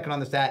strong second on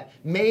the stat,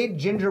 made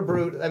Ginger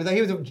Brute,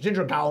 he was a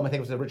Ginger Gollum, I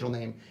think was the original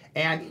name,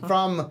 and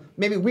from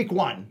maybe week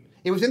one,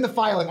 it was in the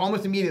filing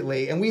almost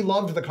immediately, and we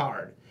loved the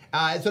card.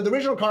 So the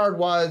original card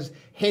was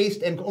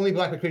haste and only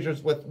black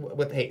creatures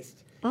with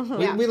haste.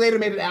 Yeah. We later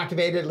made it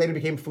activated, later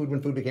became food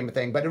when food became a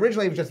thing, but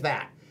originally it was just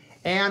that.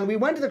 And we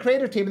went to the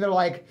creative team and they're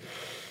like,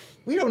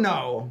 we don't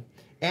know.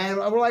 And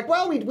we're like,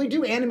 well, we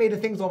do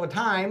animated things all the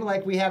time.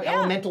 Like we have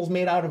elementals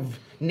made out of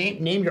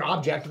name your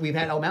object. We've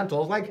had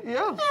elementals. Like,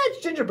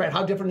 it's gingerbread.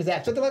 How different is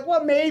that? So they're like,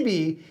 well,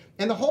 maybe.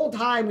 And the whole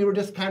time we were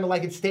just kind of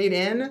like, it stayed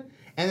in.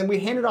 And then we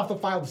handed off the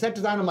file to set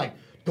design. I'm like,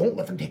 don't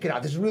let them take it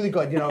out. This is really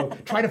good. You know,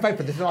 try to fight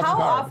for this. It's an awesome How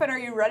card. often are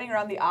you running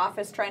around the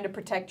office trying to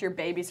protect your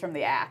babies from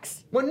the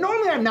axe? Well,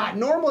 normally I'm not.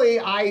 Normally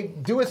I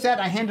do a set,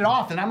 I hand it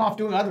off, and I'm off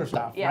doing other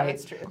stuff. Yeah, right?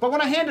 that's true. But when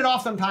I hand it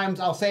off,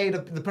 sometimes I'll say to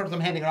the person I'm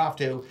handing it off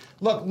to,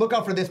 look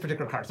out for this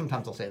particular card.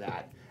 Sometimes I'll say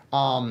that.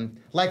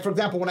 Like for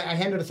example, when I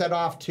handed a set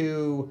off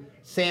to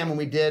Sam when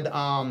we did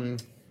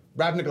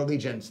Ravnica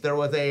Allegiance, there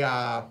was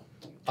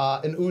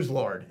an Ooze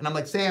Lord, and I'm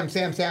like, Sam,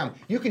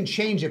 you can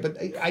change it, but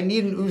I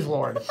need an Ooze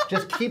Lord.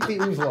 Just keep the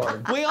Ooze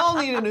Lord. We all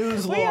need an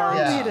ooze lord. We all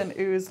Yeah. need an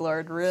ooze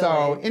lord, really.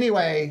 So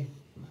anyway,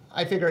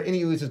 I figure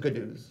any ooze is good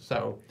ooze.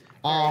 So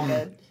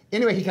good.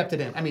 anyway, he kept it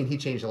in. I mean, he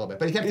changed a little bit,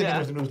 but he kept it in. Yeah.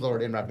 There's an ooze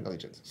lord in Ravnica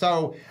Allegiance.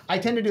 So I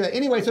tend to do that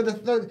anyway. So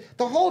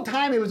the whole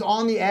time it was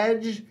on the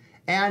edge,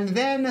 and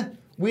then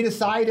we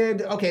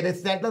decided, okay,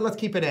 let's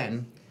keep it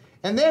in,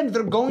 and then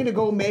they're going to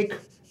go make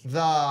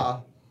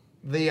the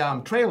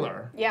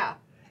trailer. yeah.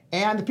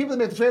 And the people that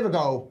make the trailer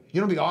go,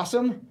 you know, what'd be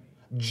awesome?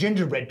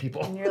 Gingerbread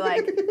people. And you're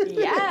like,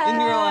 yes.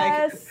 And you're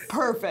like,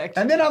 perfect.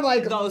 And then I'm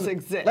like, Those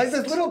exist. Like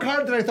this little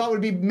card that I thought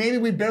would be maybe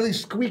we'd barely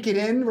squeak it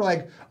in. We're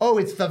like, oh,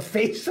 it's the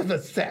face of the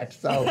set.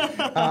 So,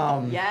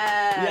 Yes.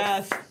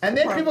 yes. and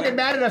then people get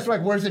mad at us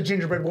like, where's the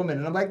gingerbread woman?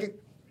 And I'm like,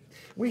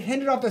 we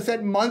handed off the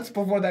set months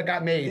before that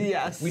got made.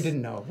 Yes. We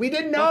didn't know. We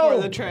didn't know.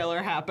 Before the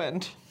trailer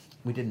happened.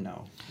 We didn't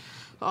know.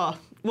 Oh,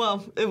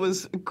 well, it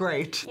was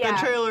great. Yeah.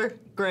 The trailer,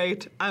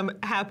 great. I'm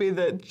happy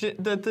that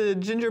the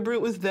Ginger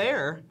Brute was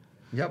there.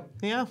 Yep.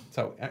 Yeah.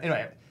 So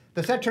anyway,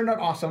 the set turned out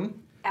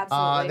awesome.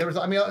 Absolutely. There was,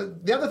 I mean,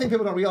 the other thing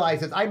people don't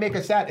realize is I make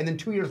a set, and then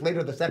 2 years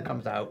later the set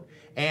comes out,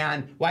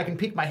 and I can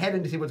peek my head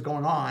in to see what's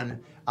going on.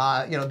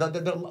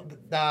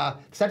 The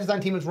set design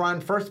team was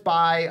run first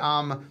by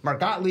Mark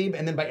Gottlieb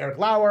and then by Eric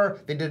Lauer.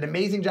 They did an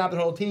amazing job, the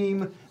whole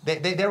team. They're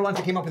the ones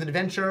that came up with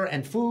adventure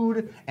and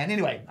food. And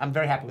anyway, I'm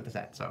very happy with the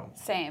set. So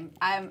Same.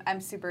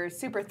 I'm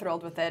super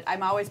thrilled with it.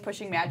 I'm always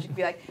pushing Magic to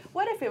be like,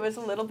 what if it was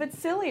a little bit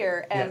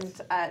sillier? And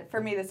Yes. For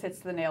me, this hits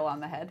the nail on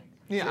the head.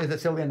 Yeah. is it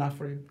silly enough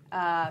for you?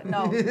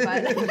 No,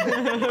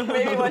 but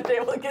maybe one day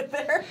we'll get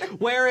there.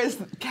 Where is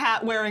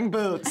Cat wearing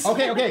boots?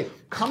 Okay.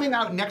 Coming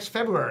out next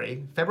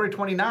February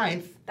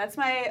 29th. That's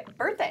my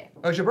birthday.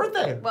 Oh, it's your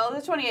birthday. Well, the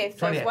 28th,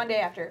 so 28th. it's one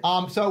day after.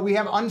 So we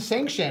have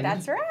Unsanctioned.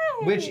 That's right.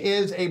 Which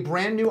is a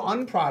brand new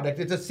unproduct.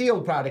 It's a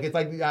sealed product. It's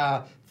like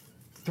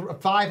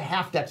 5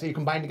 half decks that you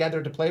combine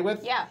together to play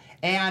with. Yeah.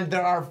 And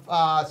there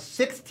are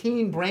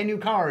 16 brand new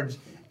cards,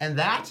 and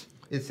that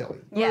is silly.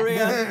 Yes.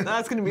 Maria,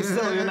 that's going to be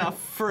silly enough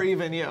for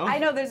even you. I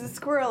know there's a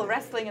squirrel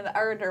wrestling in the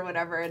art or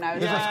whatever, and I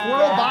was There's like, a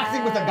squirrel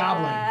boxing with a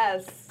goblin,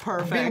 yes.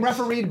 Perfect. being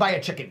refereed by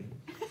a chicken.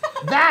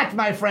 That,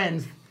 my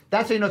friends,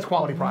 that's how you know it's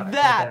quality product.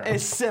 That right there.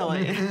 is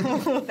silly.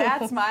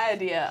 That's my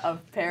idea of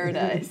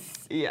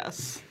paradise.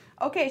 Yes.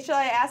 Okay, shall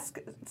I ask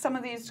some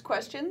of these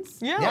questions?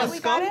 Yeah, Yes. let's We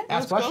go. got it?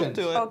 Ask Let's questions.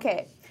 go to it.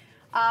 Okay.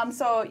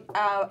 So we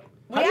How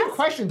do you have asked,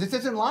 questions? This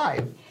isn't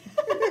live.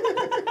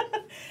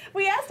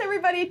 we asked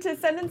everybody to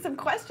send in some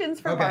questions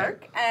for Okay.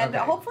 Mark, and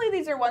Okay. hopefully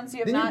these are ones you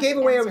have Then not you gave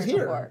away I was answered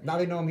here. before. Now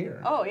they know I'm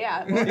here. Oh,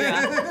 yeah.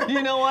 Yeah.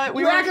 You know what?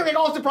 We were acting like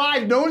all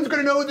surprised. No one's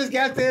gonna know who this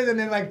guest is, and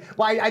then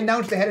I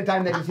announced ahead of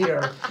time that he's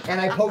here, and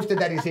I posted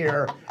that he's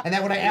here, and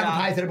then when I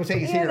advertised it, it would say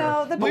he's You here.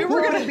 know, the But We who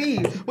were would gonna- it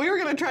be? We were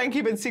going to try and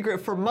keep it secret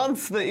for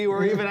months that you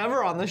were even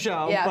ever on the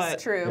show. Yes, but,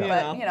 true. you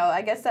But, know. you know,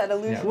 I guess that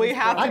illusion We was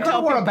have I broken. could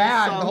have worn a people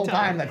bag the whole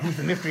sometime. time that who's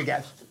the mystery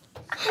guest.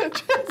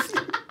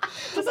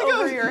 Just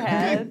over your A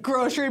head.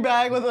 grocery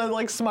bag with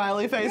a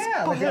smiley face.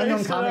 Yeah, like an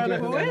unknown comic you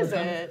have Who is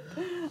it?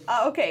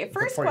 Okay,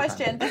 first Before your time.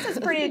 question.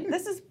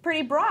 This is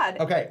pretty broad.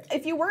 Okay.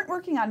 If you weren't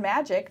working on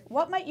Magic,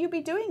 what might you be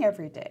doing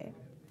every day?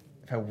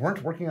 If I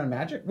weren't working on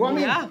Magic? Well, I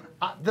mean, Yeah.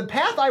 the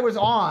path I was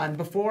on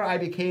before I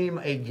became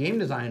a game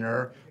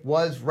designer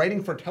was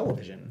writing for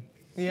television.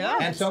 Yeah.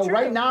 And That's so true.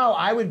 right now,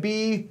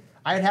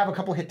 I'd have a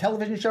couple hit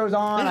television shows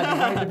on. I'd be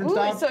writing different Ooh,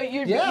 stuff. so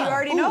you Yeah.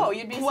 already know.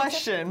 You'd be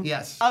Question.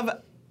 Yes.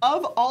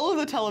 Of all of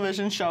the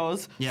television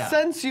shows, Yeah.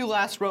 since you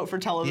last wrote for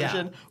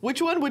television, Yeah. which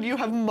one would you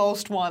have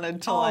most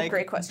wanted to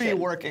great be question.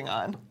 working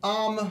on?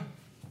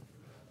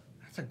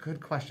 That's a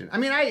good question. I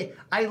mean,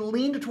 I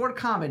leaned toward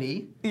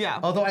comedy. Yeah.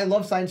 Although I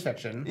love science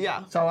fiction.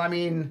 Yeah. So I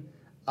mean,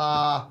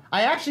 I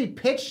actually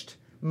pitched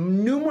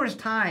numerous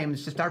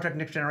times to Star Trek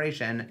Next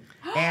Generation,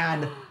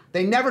 and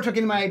they never took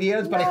any of my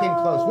ideas, but I came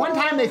close. One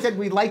time they said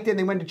we liked it, and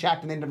they went to check,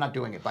 and they ended up not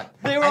doing it. But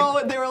They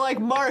were like,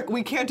 Mark,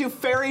 we can't do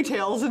fairy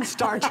tales in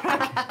Star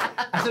Trek.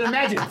 I said,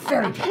 imagine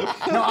fairy tale.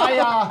 No,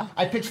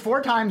 I pitched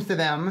 4 times to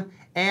them,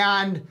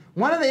 and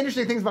one of the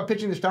interesting things about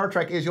pitching to Star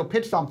Trek is you'll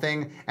pitch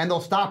something, and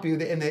they'll stop you.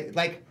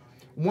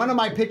 One of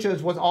my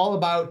pitches was all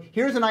about,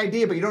 here's an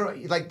idea, but you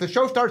don't, like, the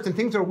show starts and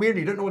things are weird,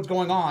 you don't know what's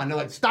going on. They're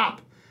like,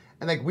 stop.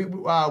 And like,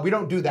 we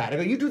don't do that. I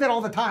go, you do that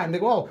all the time. They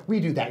go, oh, we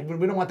do that.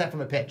 We don't want that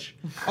from a pitch.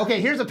 Okay,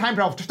 here's a time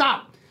travel.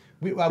 Stop.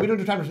 We don't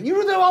do time travel. You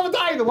do that all the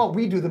time. They go, well,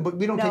 we do them, but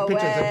we don't No take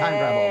pictures of time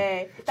travel.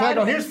 way. So That I go,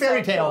 would've here's been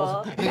fairy so tales.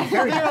 cool. And they go,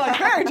 fairy You're like,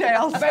 fairy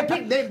tales. I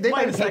picked, they Wait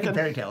might a have taken second.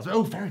 fairy tales.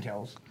 Oh, fairy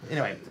tales.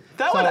 Anyway.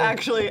 That so- would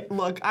actually,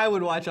 look, I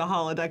would watch a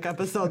holodeck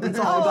episode that's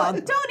all Oh,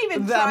 about don't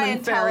even them try and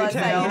and tell fairy us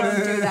that you tales.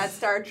 don't do that,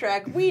 Star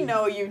Trek. We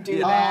know you do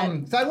that.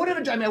 So I would have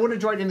enjoyed. I would have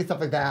enjoyed any stuff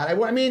like that.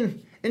 I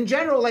mean, in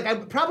general, like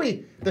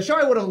the show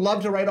I would have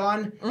loved to write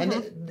on, and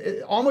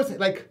it almost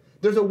like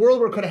there's a world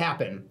where it could have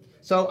happened.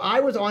 So I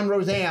was on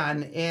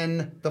Roseanne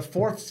in the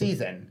 4th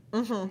season,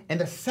 and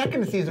the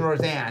 2nd season of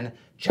Roseanne,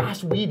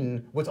 Joss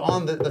Whedon was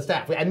on the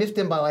staff. I missed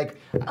him by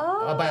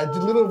by a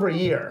little over a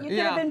year. You could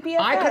have been BFFs.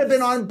 I could have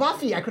been on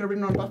Buffy. I could have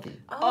written on Buffy.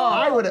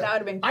 that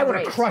would've been I would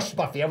have great. crushed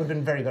Buffy. I would have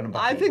been very good on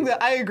Buffy. I think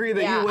that I agree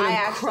that Yeah, you would I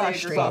have actually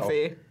crushed agree.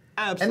 Buffy.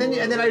 Absolutely.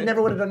 and then I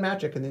never would have done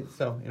magic. And then,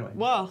 so anyway.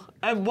 Well,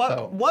 and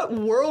So- what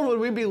world would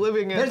we be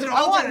living in? There's an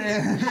I want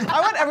alternate. I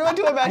want everyone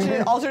to imagine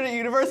an alternate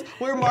universe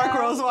where Mark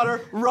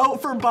Rosewater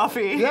wrote for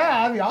Buffy,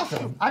 Yeah, that'd be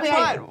awesome. I mean,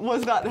 but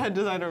was not head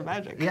designer of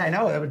magic. yeah, I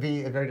know that would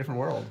be a very different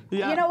world.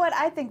 Yeah. You know what?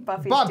 I think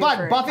Buffy's But due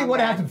for a Buffy would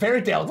have had comeback. some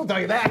fairy tales. I'll tell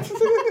you that.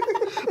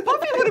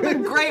 Buffy would have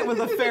been great with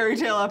a fairy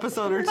tale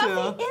episode or two.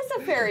 Buffy is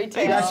a fairy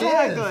tale. Yeah, she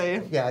Exactly.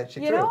 is. Yeah,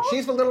 she, You true. know?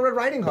 She's the Little Red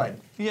Riding Hood.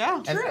 Yeah.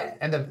 And, True.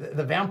 and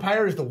the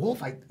vampire is the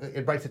wolf.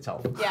 It writes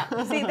itself.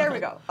 Yeah. See, there we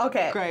go.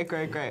 Okay. Great.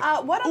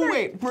 What Oh other-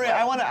 wait, Maria,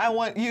 I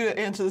want you to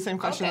answer the same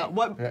question.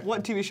 Okay.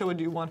 What TV show would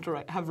you want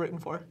to have written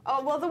for?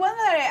 Oh, well, the one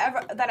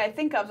that I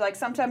think of, like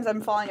sometimes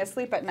I'm falling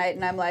asleep at night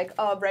and I'm like,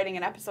 oh, writing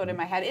an episode in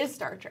my head is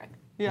Star Trek.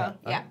 Yeah.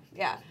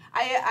 Yeah.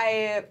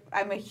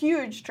 I'm a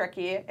huge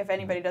Trekkie, if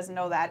anybody doesn't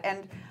know that,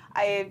 and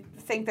I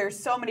think there's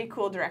so many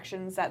cool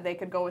directions that they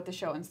could go with the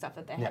show and stuff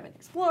that they haven't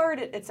explored,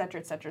 et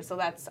cetera, et cetera. So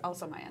that's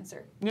also my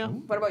answer. Yeah.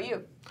 What about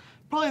you?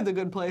 Probably The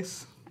Good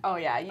Place. Oh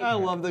yeah, I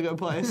love The Good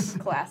Place.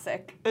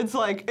 classic. It's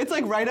like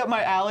right up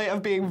my alley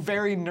of being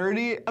very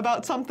nerdy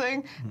about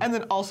something and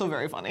then also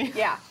very funny.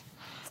 Yeah.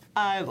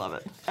 I love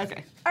it.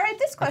 Okay. All right,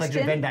 this Like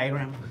your Venn question.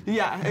 diagram.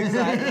 Yeah,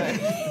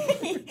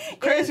 exactly.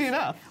 Crazy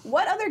enough.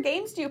 What other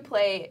games do you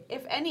play,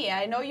 if any?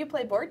 I know you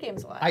play board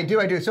games a lot. I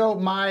do. So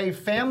my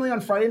family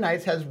on Friday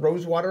nights has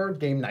Rosewater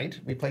game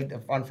night. We play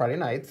on Friday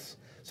nights.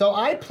 So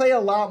I play a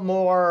lot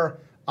more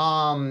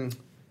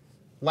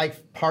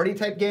like party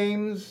type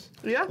games.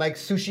 Yeah. Like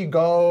Sushi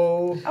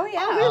Go. Oh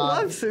yeah. Oh, we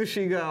love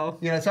Sushi Go.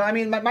 You know, so I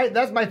mean,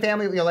 that's my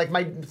family. You know, like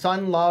my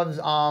son loves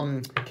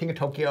King of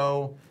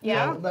Tokyo.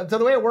 Yeah. So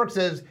the way it works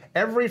is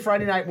every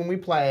Friday night when we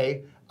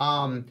play,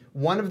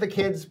 one of the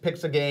kids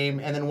picks a game,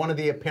 and then one of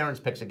the parents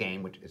picks a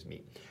game, which is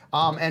me.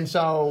 And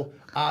so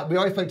we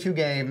always play 2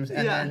 games,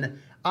 and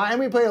then and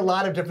we play a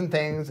lot of different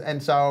things.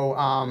 And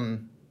so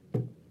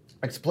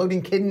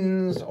Exploding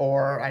Kittens,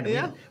 or we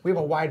have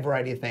a wide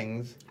variety of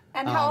things.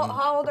 And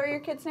how old are your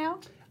kids now?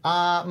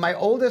 My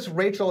oldest,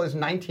 Rachel, is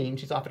 19.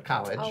 She's off at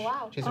college. Oh,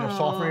 wow. She's in her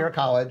sophomore year of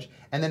college.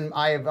 And then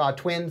I have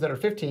twins that are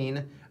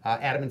 15,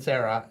 Adam and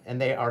Sarah, and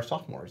they are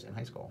sophomores in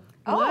high school.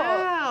 Oh.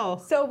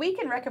 Wow. So we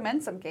can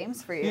recommend some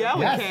games for you. Yeah,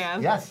 we Yes,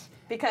 can. yes.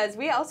 Because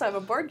we also have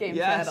a board game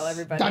Yes. title,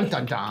 everybody. Dun,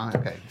 dun, dun.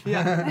 Okay.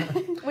 Yeah.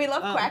 We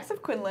love Quacks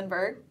of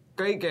Quinlanburg.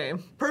 Great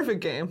game.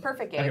 Perfect game.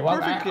 Perfect game. Okay, well,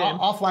 Perfect game.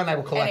 offline I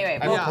will collect. Anyway,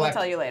 I will we'll collect.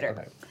 tell you later.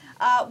 Okay.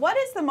 What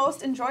is the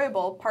most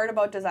enjoyable part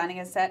about designing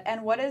a set,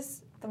 and what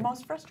is the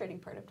most frustrating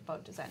part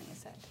about designing a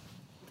set?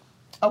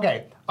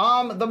 Okay.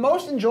 The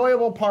most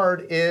enjoyable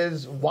part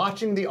is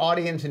watching the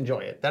audience enjoy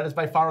it. That is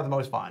by far the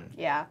most fun.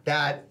 Yeah.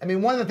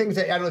 One of the things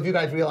that I don't know if you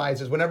guys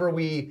realize is whenever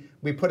we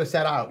put a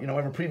set out,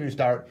 whenever previews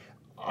start,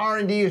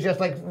 R&D is just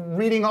like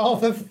reading all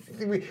the.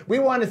 We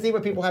want to see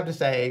what people have to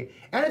say,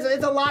 and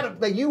it's a lot of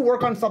like you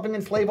work on something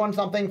and slave on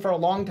something for a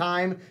long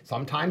time,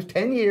 sometimes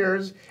 10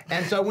 years,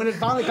 and so when it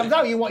finally comes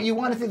out, you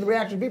want to see the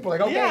reaction of people.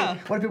 Like, okay, Yeah.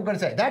 what are people going to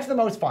say? That's the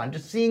most fun,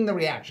 just seeing the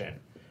reaction.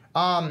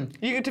 You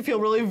get to feel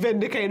really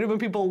vindicated when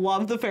people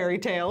love the fairy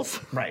tales.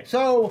 Right.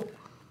 So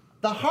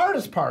the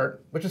hardest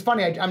part, which is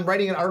funny, I'm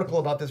writing an article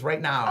about this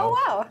right now.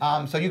 Oh,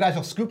 wow. So you guys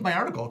will scoop my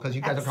article because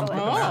you guys will come scoop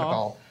Excellent. my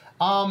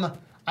article.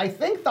 I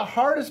think the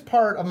hardest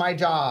part of my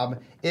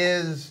job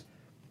is,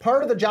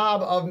 part of the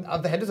job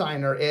of the head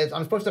designer is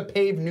I'm supposed to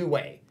pave new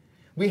way.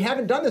 We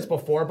haven't done this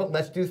before, but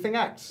let's do thing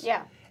X.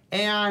 Yeah.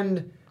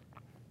 And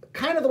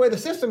kind of the way the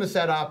system is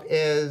set up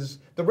is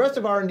the rest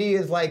of R&D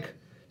is like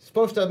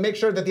supposed to make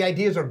sure that the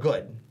ideas are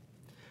good.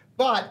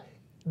 But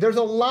there's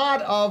a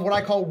lot of what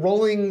I call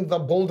rolling the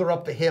boulder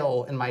up the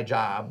hill in my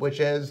job, which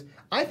is,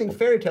 I think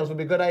fairy tales would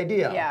be a good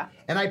idea. Yeah.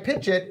 And I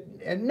pitch it,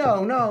 and no,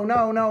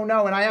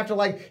 and I have to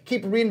like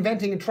keep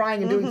reinventing and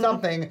trying and doing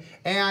something,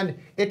 and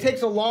it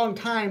takes a long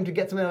time to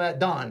get something like that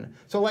done.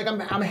 So like I'm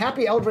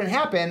happy Eldrin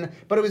happened,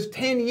 but it was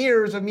 10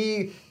 years of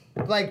me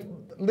like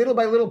little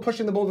by little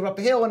pushing the boulder up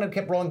the hill, and it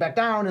kept rolling back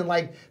down, and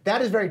like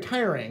that is very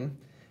tiring.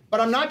 But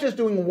I'm not just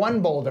doing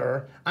one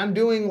boulder, I'm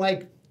doing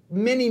like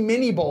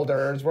many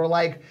boulders where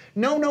like,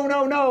 no,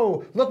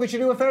 look, we should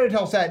do a fairy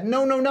tale set.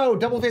 No,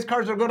 double-faced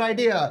cards are a good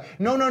idea.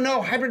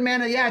 No, hybrid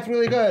mana, yeah, it's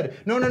really good.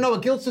 No, a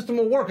guild system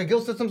will work, a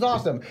guild system's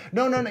awesome.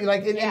 No,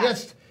 like, it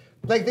just,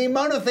 like the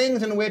amount of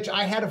things in which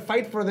I had to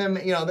fight for them,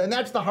 and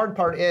that's the hard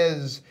part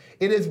is,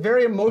 it is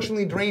very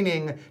emotionally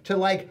draining to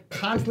like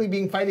constantly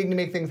being fighting to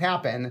make things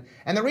happen.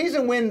 And the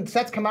reason when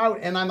sets come out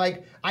and I'm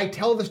like, I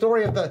tell the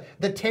story of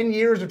the 10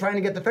 years of trying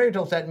to get the fairy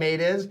tale set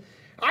made is,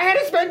 I had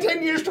to spend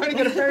 10 years trying to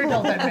get a fairy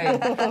tale set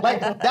made.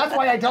 Like, that's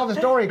why I tell the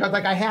story, because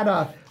like I had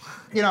a,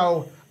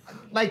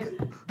 like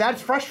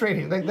that's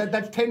frustrating. Like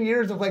that's 10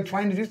 years of like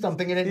trying to do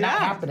something and it not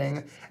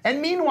happening.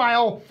 And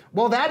meanwhile,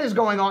 while that is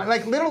going on,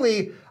 like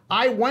literally,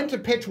 I went to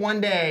pitch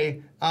one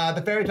day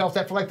the fairy tale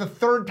set for like the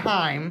 3rd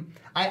time.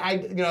 I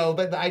did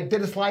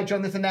a slideshow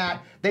and this and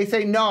that. They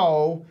say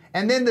no,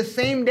 and then the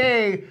same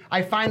day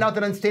I find out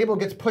that Unstable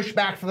gets pushed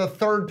back for the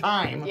 3rd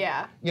time.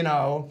 Yeah.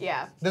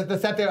 Yeah. The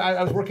set that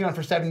I was working on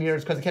for 7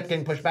 years because it kept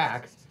getting pushed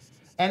back,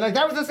 and like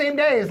that was the same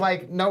day. It's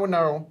like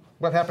no,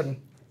 what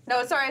happened?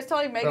 No, sorry, I was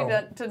telling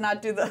Megan to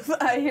not do this.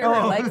 I hear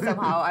her leg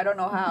somehow. I don't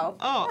know how.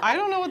 Oh, I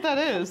don't know what that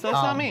is. That's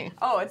not me.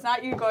 Oh, it's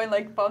not you going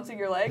like bouncing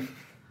your leg?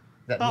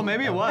 Oh,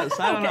 maybe it was.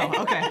 I don't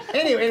know. Okay.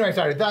 Anyway,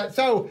 sorry.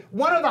 So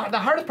one of the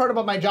hardest part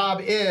about my job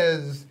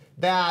is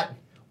that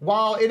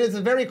while it is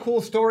a very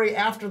cool story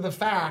after the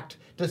fact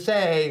to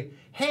say,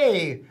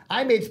 hey,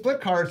 I made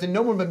split cards and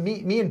no one but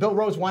me and Bill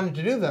Rose wanted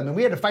to do them, and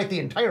we had to fight the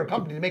entire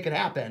company to make it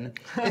happen.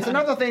 It's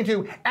another thing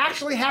to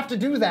actually have to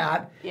do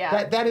that.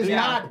 Yeah.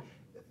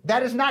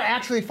 That is not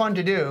actually fun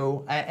to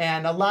do,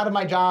 and a lot of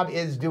my job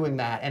is doing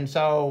that. And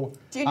so,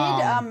 Do you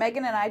need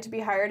Megan and I to be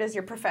hired as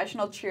your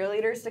professional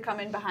cheerleaders to come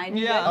in behind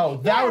you? Yeah. oh,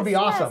 that would be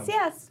awesome.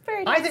 Yes,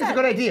 very I think it's a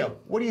good idea.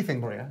 What do you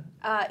think, Maria?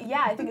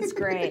 Yeah, I think it's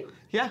great.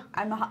 Yeah.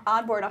 I'm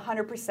on board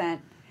 100%.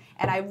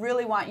 And I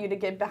really want you to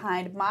get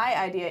behind my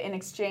idea in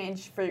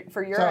exchange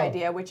for your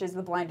idea, which is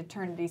the Blind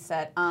Eternity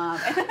set. So I'm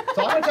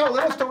going to tell a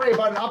little story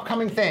about an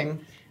upcoming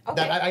thing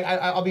that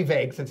I'll be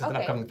vague since it's an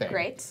upcoming thing.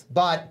 Great.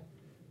 But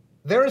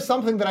there is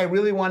something that I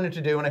really wanted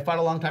to do, and I fought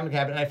a long time to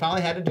have it, and I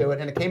finally had to do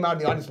it, and it came out,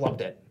 and the audience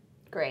loved it.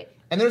 Great.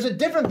 And there's a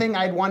different thing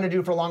I'd wanted to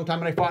do for a long time,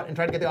 and I fought and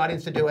tried to get the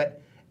audience to do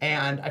it,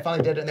 and I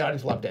finally did it, and the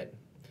audience loved it.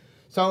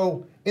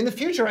 So in the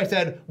future, I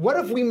said, what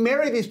if we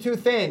marry these two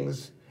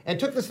things and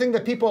took this thing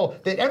that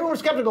everyone was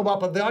skeptical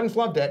about, but the audience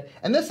loved it,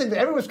 and this thing that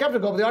everyone was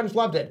skeptical about, but the audience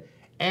loved it,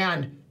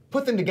 and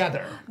put them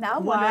together. Now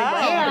I'm wondering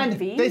what it And would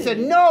be. they said,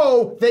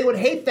 no, they would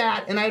hate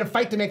that, and I had to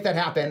fight to make that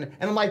happen.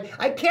 And I'm like,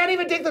 I can't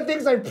even take the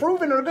things I've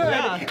proven are good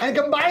and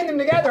combine them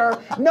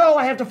together. No,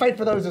 I have to fight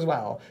for those as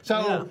well.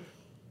 So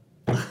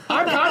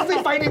I'm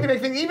constantly fighting to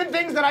make things, even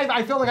things that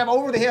I feel like I'm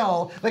over the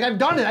hill. Like I've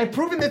done it, I've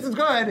proven this is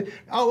good.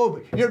 Oh,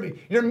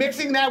 you're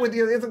mixing that with,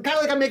 it's kind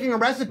of like I'm making a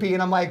recipe,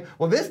 and I'm like,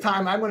 well, this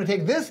time I'm going to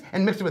take this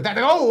and mix it with that.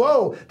 Like, oh,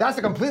 whoa, that's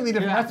a completely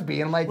different recipe.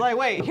 And I'm like,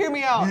 wait, hear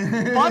me out.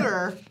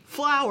 Butter,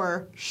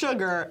 flour,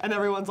 sugar, and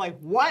everyone's like,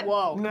 what?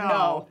 Whoa,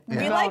 no.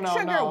 We like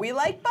sugar, we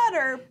like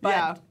butter,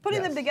 but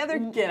putting them together,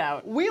 get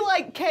out. We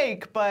like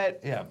cake,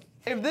 but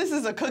if this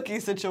is a cookie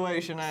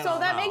situation, I don't know. So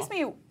that makes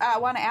me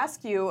want to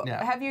ask you,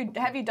 have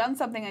you done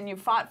something and you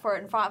fought for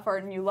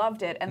it and you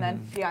loved it, and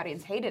then the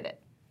audience hated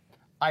it?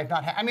 I've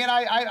not had, I mean,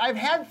 I've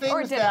had things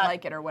or didn't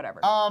like it or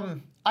whatever.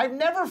 I've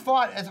never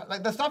fought,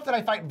 like the stuff that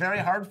I fight very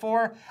hard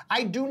for,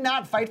 I do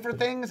not fight for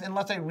things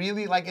unless I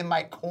really, like in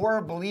my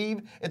core,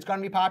 believe it's going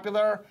to be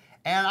popular.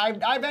 And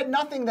I've had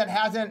nothing that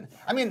hasn't,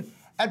 I mean,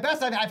 at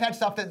best I've had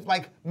stuff that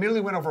like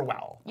merely went over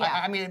well.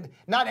 I mean,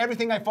 not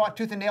everything I fought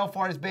tooth and nail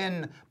for has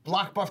been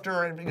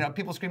blockbuster and, you know,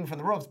 people screaming from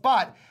the ropes,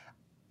 but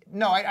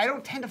no, I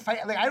don't tend to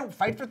fight. Like I don't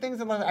fight for things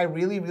unless I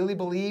really, really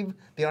believe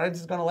the audience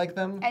is going to like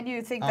them. And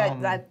you think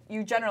that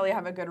you generally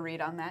have a good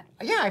read on that?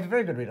 Yeah, I have a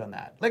very good read on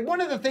that. Like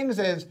one of the things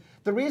is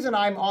the reason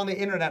I'm on the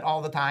internet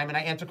all the time and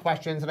I answer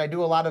questions and I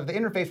do a lot of the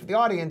interface with the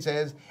audience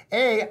is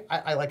A,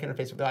 I like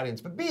interface with the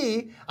audience, but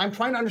B, I'm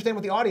trying to understand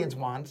what the audience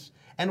wants.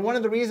 And one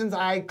of the reasons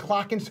I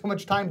clock in so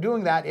much time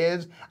doing that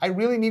is I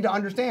really need to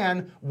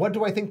understand what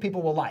do I think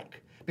people will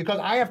like. Because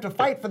I have to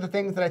fight for the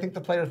things that I think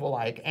the players will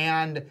like.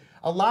 And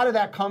a lot of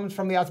that comes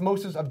from the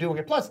osmosis of doing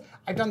it. Plus,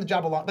 I've done the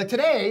job a lot. Like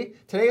today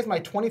is my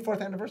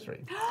 24th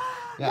anniversary.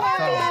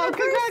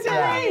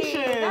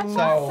 Congratulations! That's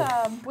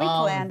awesome. We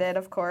planned it,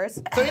 of course.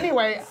 So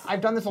anyway,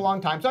 I've done this a long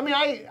time. So I mean,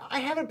 I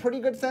have a pretty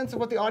good sense of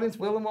what the audience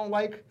will and won't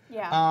like.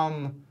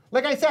 Yeah.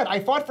 Like I said,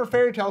 I fought for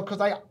fairy tale because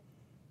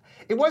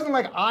it wasn't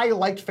like I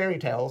liked fairy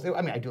tales.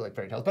 I mean, I do like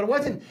fairy tales, but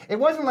it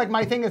wasn't like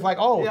my thing is like,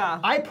 oh,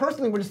 I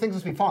personally would just think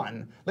this would be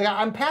fun. Like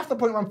I'm past the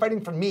point where I'm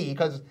fighting for me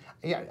because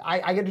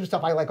I get to do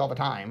stuff I like all the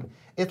time.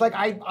 It's like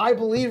I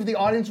believe the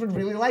audience would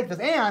really like this,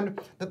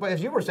 and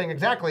as you were saying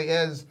exactly,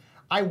 is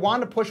I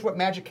want to push what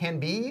Magic can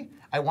be.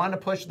 I want to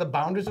push the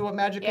boundaries of what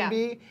Magic can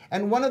be,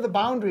 and one of the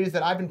boundaries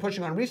that I've been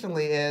pushing on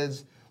recently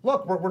is,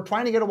 look, we're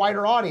trying to get a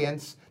wider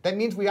audience. That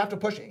means we have to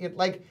push it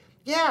like.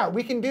 Yeah,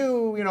 we can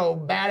do, you know,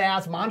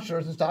 badass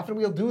monsters and stuff, and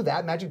we'll do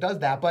that. Magic does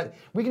that, but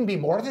we can be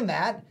more than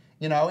that,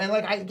 you know. And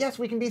like, I guess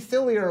we can be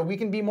sillier. We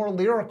can be more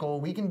lyrical.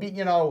 We can be,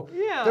 you know.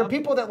 Yeah. There are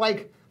people that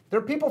like.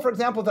 There are people, for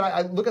example, that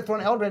I look at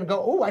Throne Eldraine and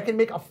go, oh, I can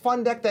make a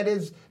fun deck that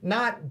is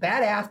not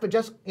badass, but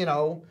just, you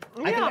know.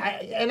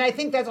 And I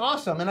think that's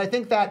awesome. And I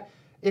think that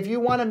if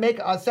you want to make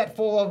a set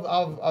full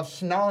of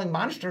snarling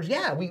monsters,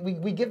 yeah,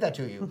 we give that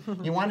to you.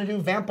 You want to do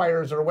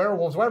vampires or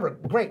werewolves, whatever,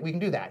 great, we can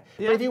do that.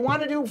 But if you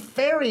want to do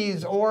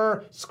fairies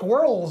or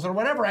squirrels or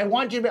whatever, I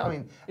want you to be, I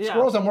mean,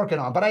 squirrels I'm working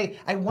on, but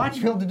I want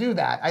you to be able to do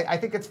that. I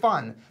think it's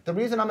fun. The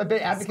reason I'm a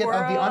big advocate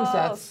of the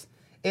unsets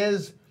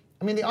is,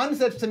 I mean, the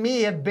unsets to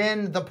me have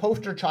been the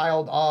poster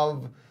child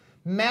of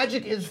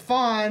Magic is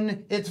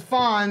fun, it's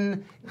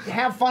fun,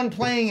 have fun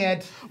playing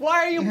it.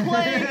 Why are you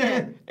playing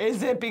it?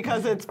 Is it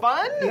because it's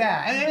fun?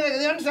 Yeah,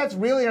 and the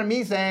unsets really are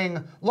me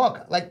saying,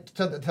 look, like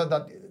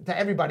to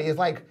everybody is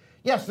like,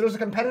 yes, there's a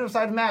competitive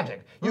side of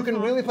Magic. You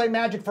can really play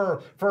Magic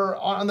for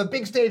on the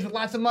big stage with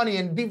lots of money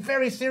and be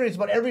very serious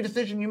about every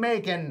decision you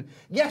make, and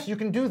yes, you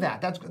can do that.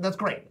 That's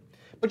great.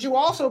 But you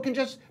also can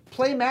just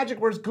play Magic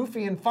where it's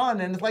goofy and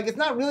fun, and it's like, it's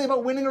not really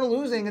about winning or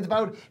losing, it's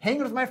about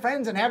hanging with my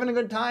friends and having a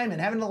good time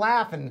and having a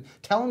laugh and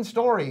telling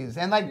stories.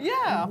 And like,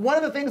 one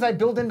of the things I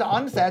build into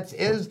unsets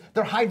is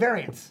they're high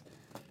variance.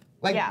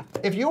 Like,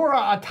 if you were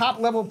a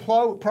top-level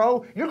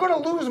pro, you're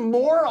going to lose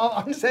more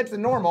on unsets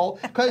than normal,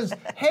 because,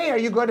 hey, are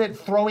you good at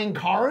throwing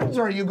cards,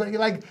 or are you good,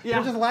 like,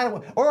 there's just a lot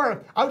of,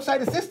 or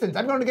outside assistance.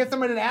 I'm going to get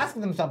somebody to ask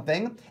them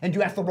something, and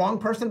you ask the wrong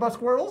person about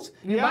squirrels?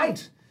 You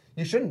might.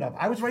 You shouldn't have.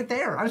 I was right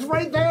there. I was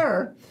right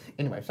there.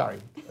 Anyway, sorry.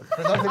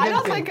 I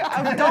don't think,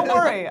 don't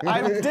worry.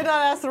 I did not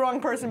ask the wrong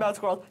person about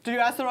squirrels. Did you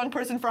ask the wrong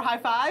person for high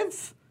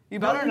fives? You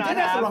better not have. You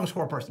did ask the wrong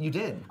score person. You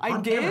did.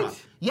 I did? Camera.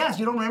 Yes,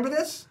 you don't remember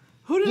this?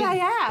 Who did I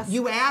ask?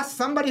 You asked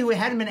somebody who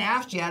hadn't been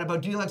asked yet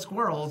about, do you like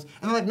squirrels?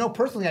 And they're like, no,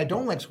 personally, I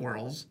don't like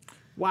squirrels.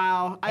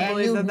 Wow, I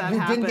believe that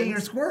happened. You didn't get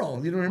your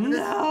squirrel. You don't remember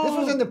this? No. This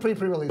was in the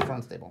pre-release for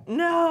Unstable.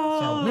 No.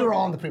 So we were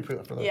all in the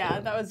pre-release for those. Yeah,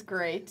 that was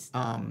great.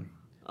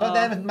 But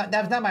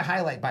that was not my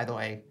highlight, by the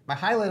way. My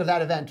highlight of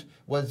that event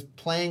was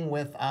playing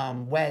with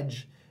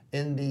Wedge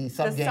in the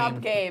sub The game.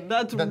 sub game.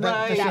 That's The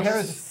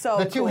right. So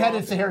the cool.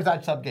 two-headed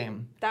Scheherazade sub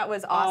game. That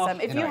was awesome.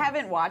 If you anyway.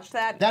 haven't watched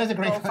that, That is a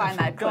great go find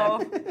that Go,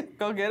 clip.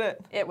 go get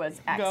it. It was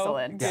Go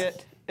excellent.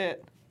 get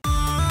it.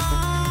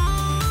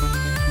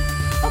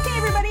 Okay,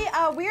 everybody,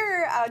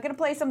 we're going to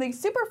play something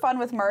super fun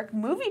with Mark,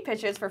 movie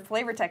pitches for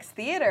Flavortex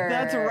Theater.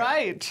 That's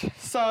right.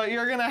 So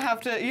you're gonna have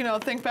to,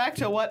 think back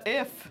to what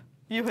if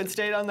you had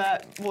stayed on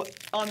that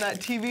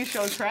TV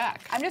show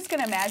track. I'm just going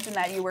to imagine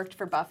that you worked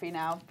for Buffy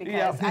now because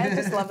Yep. I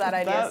just love that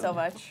idea so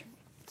much.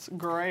 It's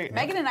great.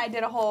 Megan and I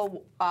did a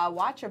whole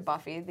watch of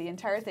Buffy, the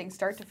entire thing,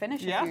 start to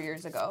finish, Yeah. a few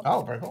years ago.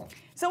 Oh, very cool.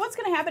 So what's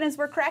going to happen is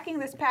we're cracking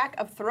this pack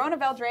of Throne of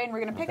Eldraine.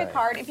 We're going to pick a Okay.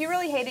 card. If you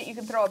really hate it, you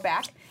can throw it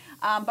back.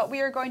 But we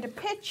are going to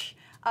pitch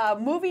a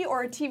movie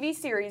or a TV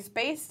series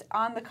based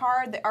on the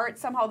card, the art,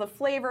 somehow the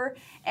flavor.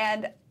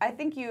 And I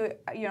think you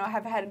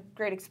have had a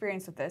great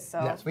experience with this.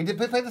 So Yes, we did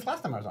play this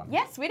last time I was on.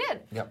 Yes, we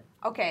did. Yep.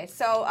 Okay,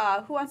 so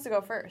who wants to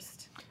go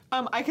first?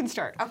 I can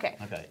start. Okay.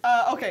 Okay.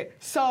 Okay,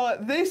 so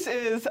this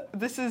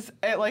is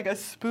like a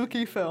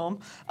spooky film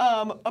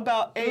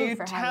about a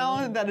for town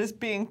Halloween. that is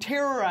being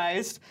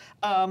terrorized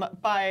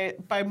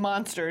by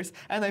monsters,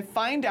 and they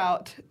find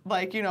out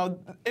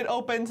it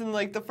opens and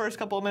the first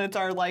couple of minutes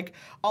are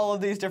all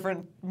of these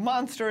different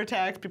monster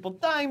attacks, people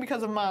dying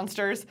because of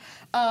monsters,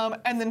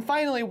 and then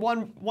finally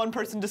one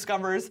person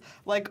discovers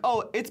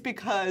it's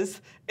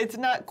because it's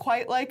not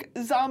quite like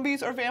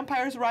zombies or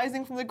vampires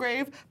rising from the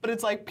grave, but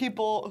it's like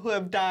people who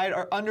have died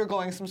are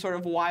undergoing some sort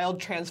of wild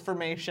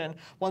transformation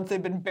once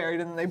they've been buried,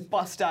 and then they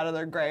bust out of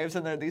their graves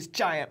and they're these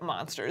giant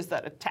monsters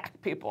that attack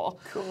people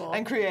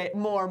and create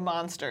more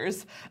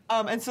monsters.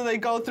 And so they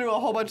go through a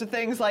whole bunch of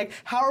things like,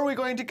 how are we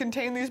going to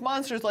contain these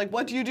monsters?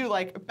 What do you do?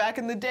 Back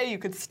in the day, you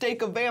could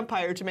stake a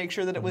vampire to make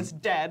sure that it was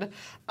dead.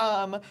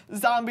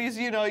 Zombies,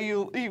 you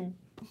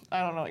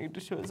I don't know what you do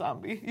to a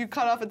zombie. You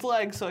cut off its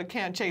legs so it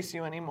can't chase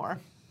you anymore.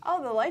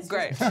 Oh, the lights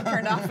Great. just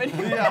turned off.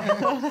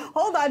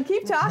 Hold on,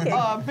 keep talking.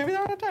 Maybe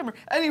they're on a timer.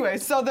 Anyway,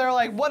 so they're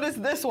like, what is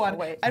this one?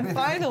 wait. And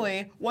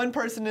finally, one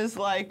person is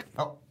like,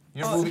 Oh,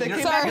 you're Oh, moving. they You're,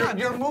 came back on.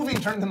 you're moving.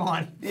 Turn them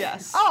on.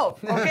 yes. Oh,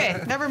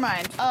 okay, never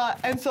mind.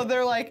 And so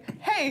they're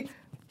like, hey,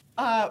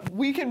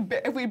 we can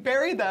if we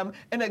bury them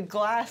in a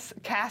glass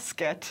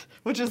casket,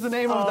 which is the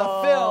name of the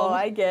film. Oh,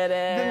 I get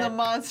it. Then the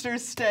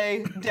monsters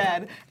stay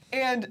dead.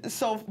 And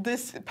so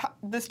this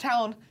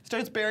town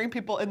starts burying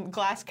people in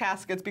glass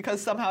caskets because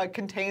somehow it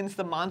contains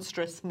the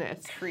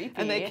monstrousness. Creepy.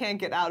 And they can't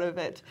get out of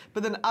it.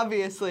 But then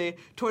obviously,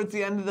 towards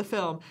the end of the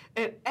film,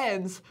 it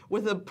ends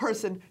with a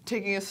person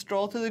taking a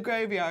stroll to the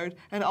graveyard,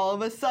 and all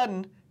of a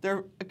sudden,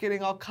 they're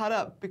getting all cut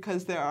up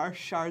because there are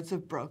shards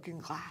of broken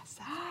glass.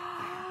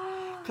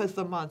 Because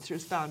the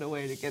monsters found a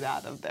way to get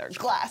out of their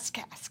glass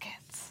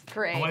caskets.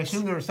 Great. Oh, I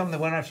assume there was someone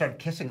that went out and started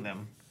kissing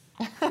them.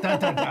 Dun,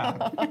 dun,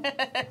 dun.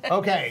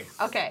 Okay.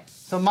 Okay.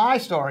 So my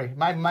story,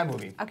 my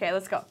movie, Okay,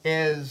 let's go.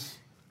 is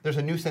there's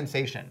a new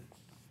sensation.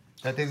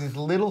 That there's these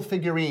little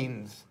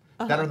figurines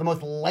that are the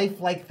most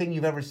lifelike thing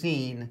you've ever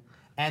seen,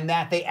 and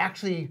that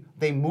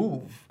they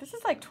move. This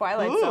is like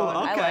Twilight Ooh, Zone.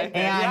 I okay. like it.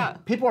 And Yeah.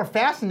 people are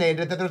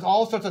fascinated that there's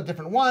all sorts of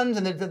different ones,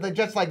 and they're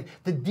just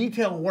the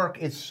detail work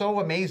is so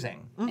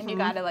amazing. And you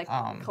gotta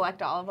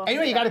collect all of them.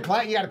 Anyway, you got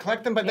to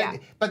collect them, but Yeah.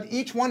 but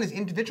each one is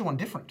individual and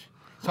different.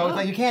 So it's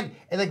like you can't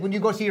when you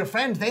go see your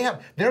friends, they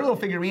have their little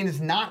figurine is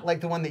not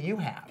like the one that you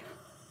have.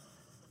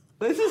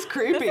 This is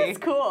creepy. This is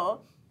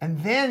cool.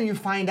 And then you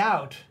find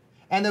out.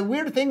 And the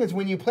weird thing is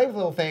when you play with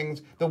little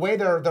things, the way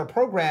they're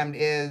programmed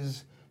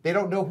is they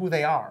don't know who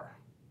they are.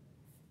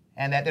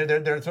 And that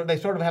they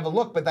sort of have a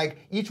look, but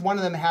each one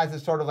of them has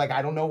this sort of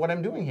I don't know what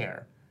I'm doing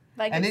here.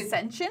 Like And it's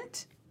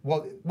sentient?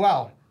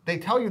 Well, they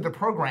tell you they're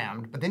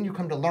programmed, but then you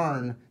come to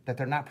learn that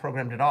they're not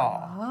programmed at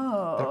all.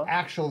 Oh. They're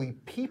actually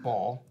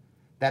people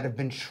that have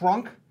been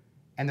shrunk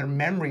and they're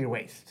memory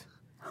erased.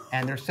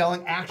 And they're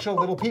selling actual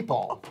little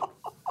people.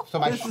 So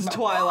This is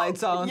Twilight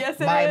Zone. Yes,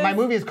 it is. my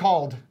movie is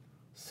called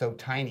So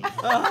Tiny.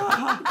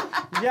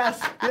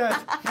 Yes.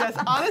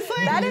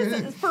 Honestly, That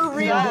is for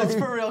real. that is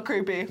for real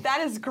creepy.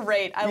 That is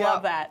great. I Yep.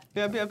 love that.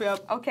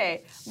 Yep.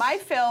 Okay, my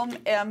film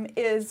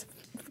is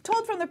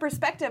told from the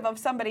perspective of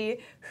somebody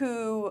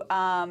who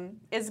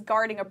is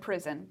guarding a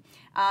prison.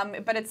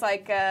 But it's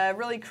like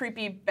really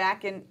creepy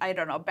back in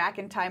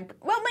time.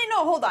 Well, wait,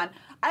 no, hold on.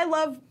 I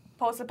love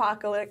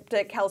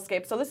post-apocalyptic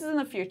hellscape, so this is in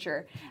the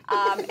future,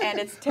 and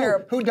it's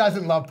terrible. Who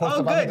doesn't love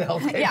post-apocalyptic good.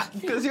 hellscapes? Yeah.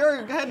 Because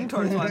you're heading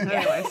towards one.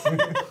 Anyways.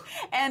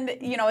 And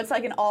it's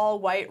like an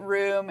all-white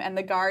room, and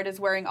the guard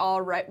is wearing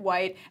all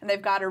white, and they've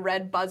got a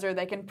red buzzer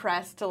they can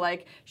press to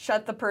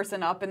shut the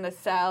person up in the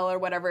cell or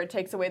whatever. It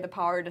takes away the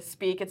power to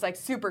speak. It's like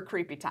super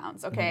creepy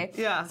towns. Okay.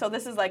 Yeah. So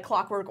this is like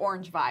Clockwork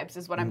Orange vibes,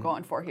 is what I'm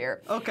going for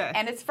here. Okay.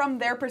 And it's from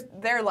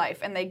their life,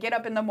 and they get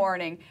up in the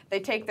morning, they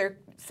take their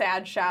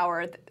sad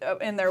shower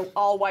in their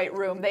all-white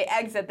room. They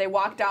exit. They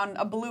walk down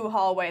a blue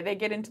hallway. They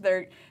get into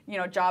their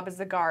job as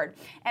a guard.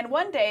 And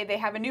one day they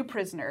have a new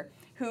prisoner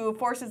who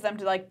forces them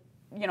to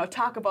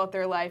talk about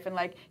their life and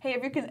hey,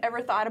 have you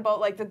ever thought about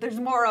that there's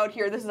more out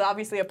here? This is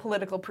obviously a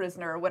political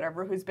prisoner or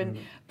whatever who's been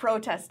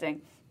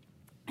protesting.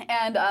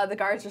 And the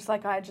guard's just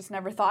like, I just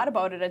never thought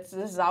about it. This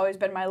has always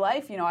been my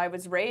life. You know, I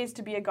was raised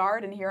to be a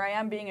guard, and here I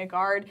am being a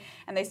guard.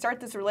 And they start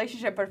this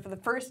relationship, but for the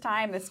first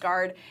time, this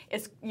guard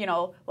is, you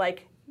know,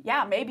 like,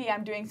 yeah, maybe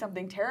I'm doing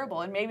something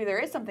terrible, and maybe there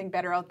is something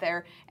better out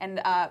there,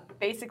 and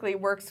basically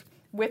works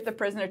with the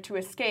prisoner to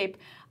escape.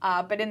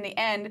 But in the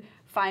end,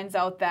 finds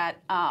out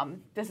that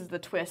this is the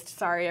twist.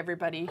 Sorry,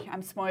 everybody,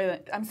 I'm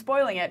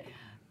spoiling it.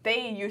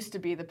 They used to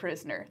be the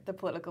prisoner, the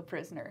political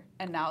prisoner,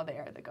 and now they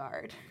are the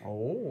guard.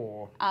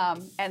 Oh.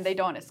 And they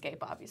don't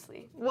escape,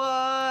 obviously.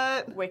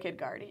 What? Wicked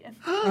guardian.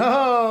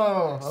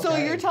 Oh. So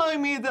okay. you're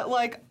telling me that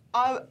like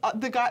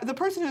the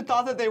person who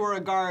thought that they were a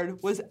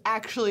guard was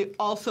actually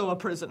also a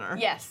prisoner?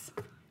 Yes.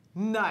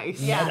 Nice.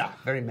 Yeah. Meta.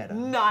 Very meta.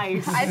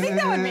 Nice. I think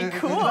that would be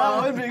cool.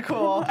 That would be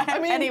cool. I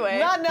mean, Anyway.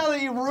 not now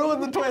that you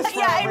ruined the twist for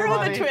Yeah, I everybody.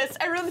 ruined the twist.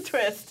 I ruined the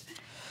twist.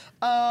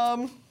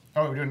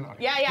 Oh, we're doing.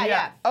 Okay.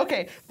 Yeah.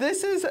 Okay,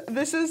 this is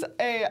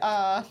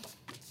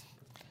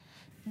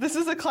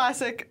a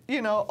classic,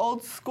 you know,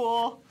 old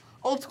school,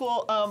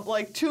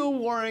 like two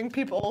warring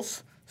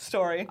people's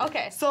story.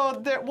 Okay.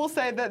 So we'll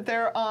say that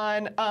they're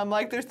on,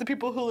 like, there's the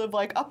people who live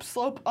like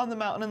upslope on the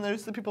mountain, and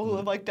there's the people who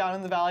live like down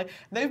in the valley.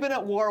 They've been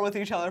at war with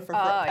each other for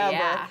forever.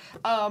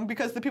 Yeah.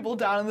 Because the people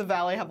down in the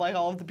valley have like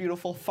all of the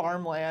beautiful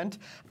farmland,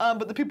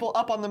 but the people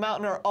up on the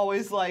mountain are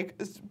always like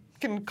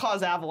can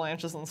cause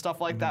avalanches and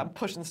stuff like that,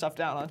 pushing stuff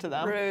down onto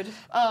them. Rude.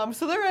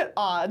 So they're at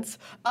odds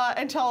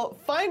until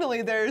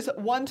finally there's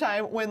one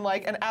time when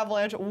like an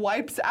avalanche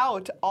wipes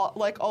out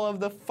all of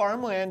the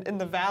farmland in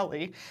the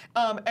valley,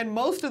 and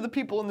most of the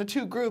people in the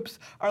two groups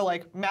are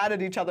like mad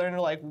at each other and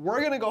are like,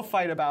 we're gonna go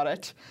fight about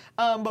it.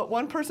 But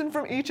one person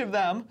from each of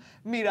them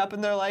meet up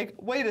and they're like,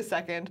 wait a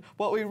second,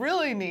 what we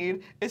really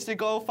need is to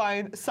go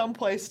find some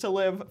place to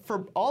live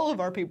for all of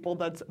our people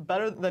that's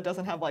better, that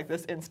doesn't have like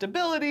this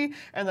instability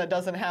and that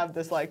doesn't have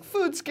this like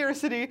food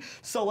scarcity.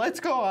 So let's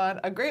go on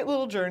a great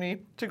little journey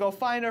to go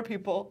find our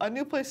people a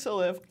new place to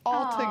live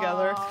all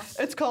together.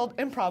 It's called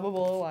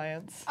Improbable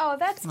Alliance. Oh,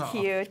 that's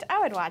cute. I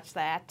would watch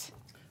that.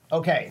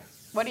 Okay.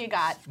 What do you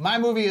got? My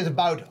movie is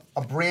about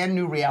a brand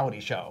new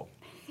reality show,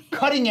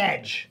 Cutting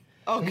Edge.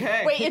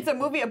 Okay. Wait, it's a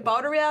movie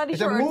about a reality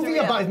It's show? a movie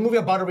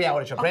about a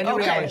reality show, brand new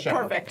Okay, reality show.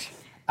 perfect.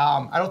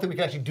 I don't think we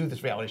can actually do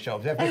this reality show.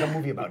 We have to make a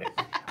movie about it.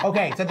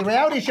 Okay, so the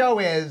reality show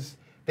is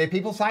that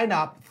people sign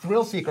up,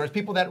 thrill seekers,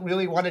 people that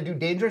really want to do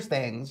dangerous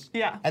things.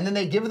 Yeah. And then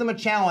they give them a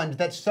challenge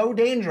that's so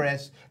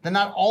dangerous that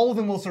not all of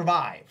them will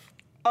survive.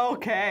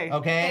 Okay.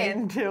 Okay.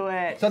 Into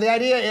it. So the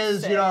idea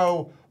is, you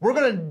know, we're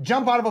going to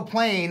jump out of a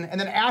plane and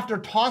then after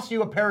toss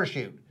you a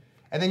parachute.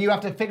 And then you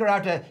have to figure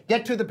out to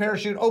get to the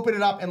parachute, open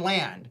it up, and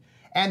land.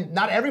 And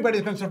not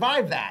everybody's going to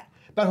survive that.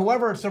 But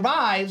whoever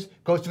survives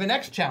goes to the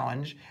next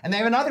challenge, and they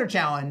have another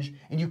challenge,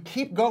 and you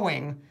keep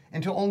going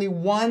until only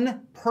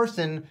one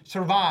person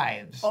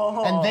survives.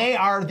 Oh. And they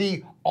are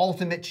the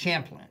ultimate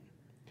champion.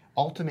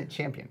 Ultimate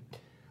champion.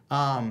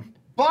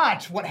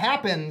 But what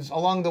happens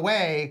along the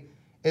way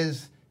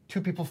is two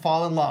people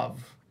fall in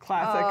love.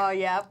 Classic. Oh,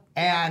 yep.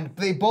 And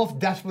they both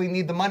desperately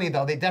need the money,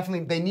 though.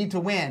 They need to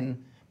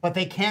win, but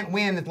they can't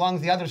win as long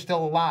as the other's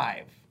still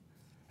alive.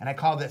 And I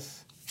call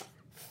this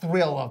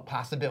thrill of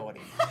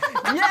possibility.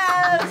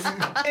 Yes!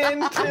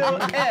 Into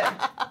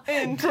it.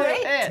 Into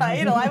Great it.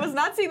 title. I was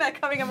not seeing that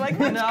coming. I'm like,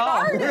 which No.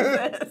 card is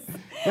this?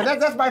 Yeah,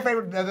 that's my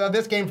favorite of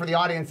this game for the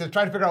audience, is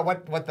trying to figure out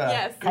what the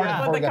Yes, card is what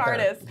before we the get card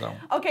there. is. So.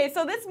 Okay,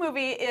 so this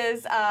movie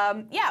is,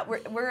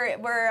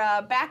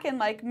 we're back in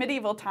like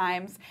medieval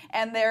times,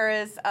 and there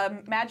is a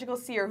magical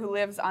seer who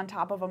lives on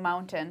top of a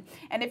mountain.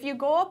 And if you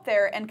go up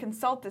there and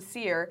consult the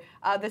seer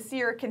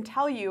can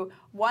tell you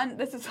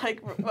this is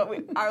like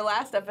our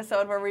last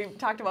episode where we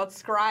talked about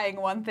scrying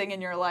one thing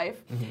in your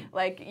life,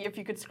 like if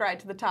you could scry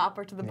to the top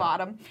or to the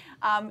bottom.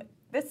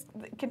 This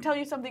can tell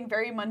you something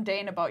very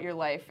mundane about your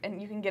life,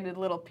 and you can get a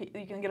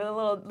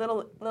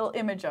little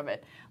image of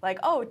it. Like,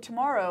 oh,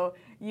 tomorrow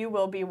you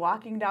will be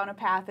walking down a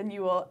path and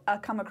you will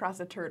come across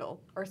a turtle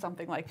or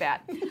something like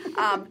that.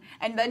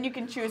 And then you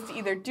can choose to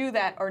either do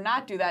that or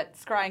not do that,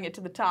 scrying it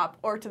to the top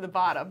or to the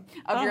bottom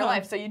of your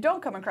life. So you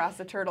don't come across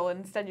a turtle,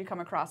 and instead you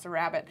come across a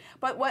rabbit.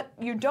 But what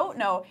you don't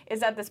know is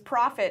that this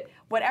prophet,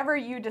 whatever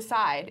you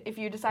decide, if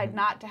you decide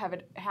not to have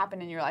it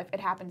happen in your life, it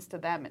happens to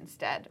them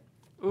instead.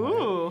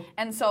 Ooh.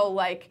 And so,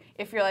 like,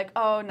 if you're like,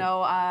 oh,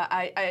 no,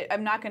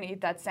 I'm not going to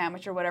eat that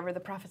sandwich or whatever, the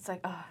prophet's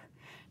like, oh,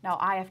 no,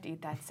 I have to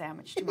eat that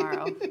sandwich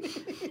tomorrow.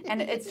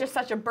 And it's just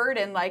such a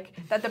burden, like,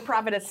 that the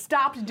prophet has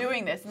stopped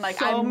doing this. And,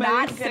 like, I'm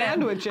not going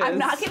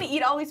to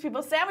eat all these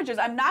people's sandwiches.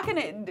 I'm not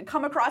going to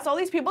come across all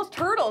these people's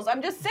turtles.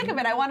 I'm just sick of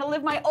it. I want to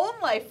live my own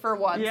life for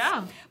once.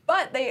 Yeah.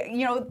 But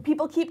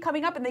people keep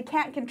coming up and they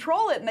can't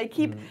control it, and they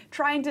keep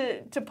trying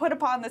to put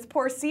upon this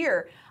poor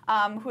seer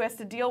who has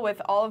to deal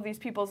with all of these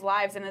people's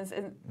lives and is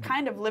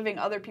kind of living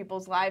other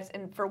people's lives,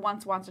 and for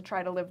once wants to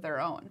try to live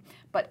their own.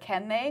 But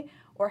can they?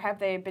 Or have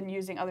they been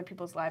using other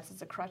people's lives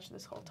as a crutch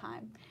this whole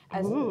time,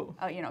 as to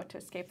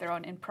escape their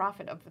own in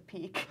profit of the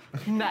peak?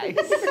 Nice.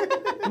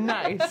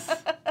 Nice.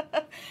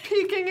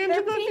 Peeking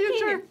into the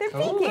future. They're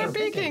peeking. They're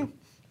peeking.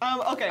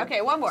 Okay.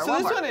 Okay, one more, So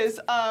one this more. one is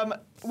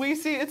we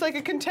see it's like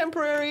a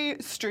contemporary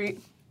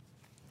street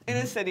in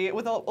a city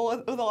with a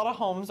lot of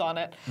homes on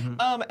it,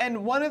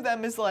 and one of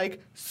them is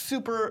like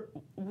super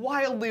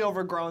wildly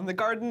overgrown. The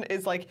garden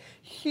is like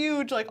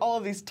huge, like all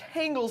of these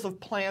tangles of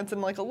plants and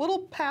like a little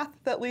path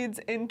that leads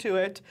into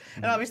it.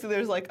 And obviously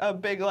there's like a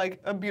big, like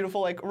a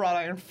beautiful like wrought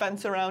iron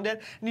fence around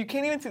it, and you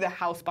can't even see the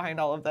house behind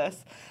all of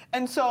this.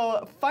 And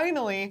so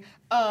finally,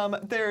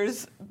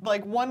 there's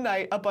like one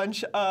night a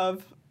bunch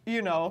of,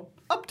 you know,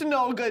 up to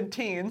no good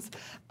teens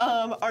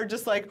are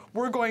just like,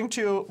 we're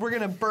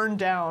gonna burn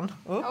down.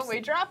 Oops. Oh, we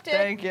dropped it.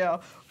 Thank you.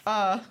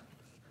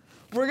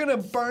 We're gonna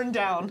burn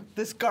down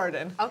this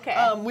garden. Okay.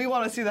 We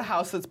want to see the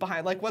house that's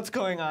behind, like what's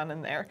going on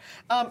in there.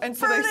 And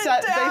so Burn they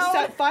it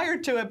set fire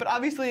to it, but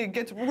obviously it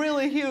gets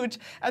really huge,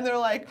 and they're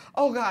like,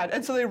 oh God,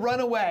 and so they run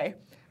away.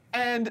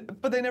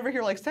 But they never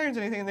hear like sirens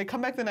or anything, and they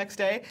come back the next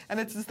day, and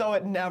it's as though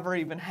it never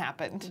even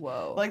happened.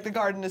 Whoa. Like the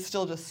garden is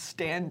still just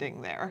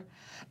standing there.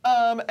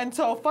 And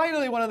so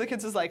finally one of the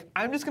kids is like,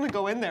 I'm just gonna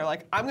go in there,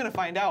 like I'm gonna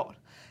find out.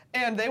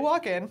 And they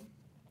walk in,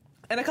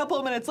 and a couple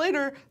of minutes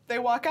later, they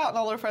walk out, and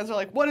all their friends are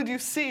like, what did you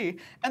see?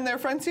 And their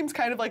friend seems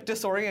kind of like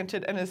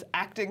disoriented and is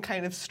acting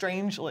kind of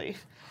strangely.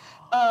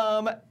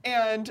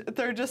 And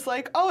they're just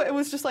like, oh, it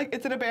was just like,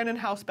 it's an abandoned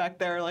house back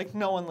there, like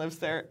no one lives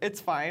there, it's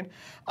fine.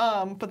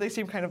 But they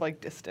seem kind of like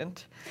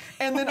distant.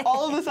 And then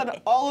all of a sudden,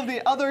 all of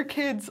the other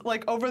kids,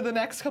 like over the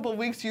next couple of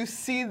weeks, you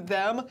see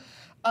them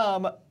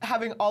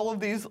having all of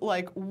these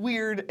like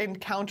weird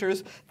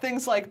encounters.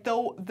 Things like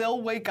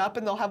they'll wake up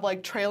and they'll have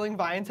like trailing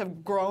vines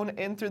have grown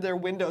in through their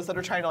windows that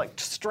are trying to like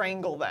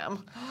strangle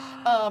them.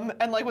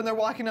 And like when they're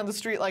walking down the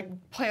street, like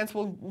plants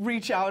will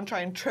reach out and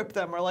try and trip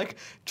them, or like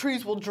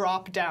trees will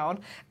drop down.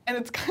 And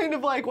it's kind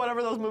of like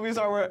whatever those movies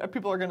are where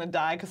people are gonna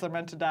die because they're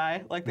meant to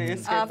die, like they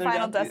escape their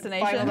Final death.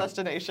 Destination. Final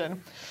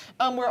Destination.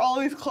 Where all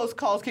these close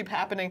calls keep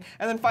happening,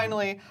 and then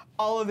finally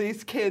all of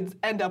these kids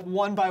end up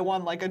one by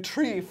one, like a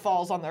tree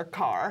falls on their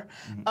car.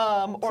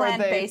 Or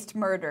Plant-based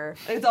murder.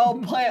 it's all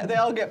they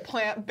all get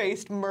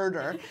plant-based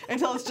murder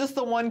until it's just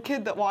the one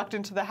kid that walked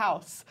into the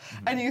house.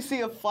 And you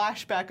see a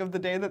flashback of the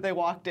day that they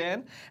walked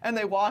in, and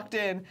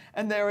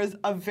there was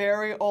a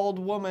very old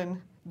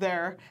woman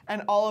there,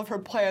 and all of her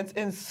plants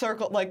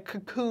encircled, like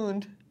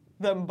cocooned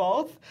them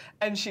both,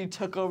 and she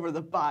took over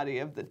the body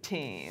of the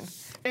teen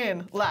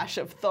in Lash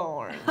of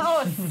Thorns.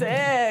 Oh,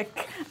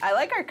 sick. I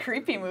like our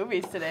creepy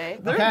movies today.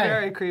 They're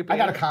very creepy. I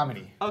got a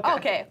comedy.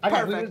 Okay, I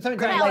got perfect. something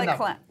to Palate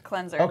lighten up.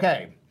 cleanser.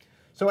 Okay.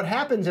 So what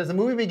happens is the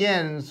movie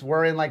begins,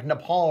 we're in like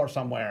Nepal or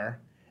somewhere,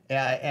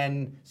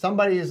 and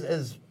somebody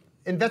is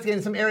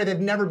investigating some area they've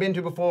never been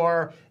to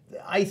before,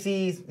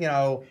 icy, you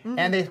know,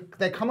 and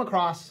they come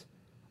across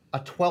a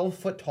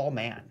 12-foot tall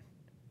man.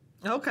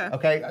 Okay.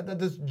 Okay,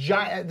 this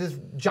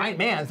giant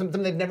man,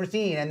 something they've never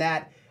seen, and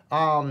that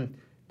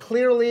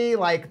clearly,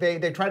 like they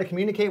try to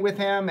communicate with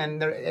him,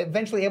 and they're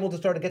eventually able to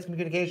start to get some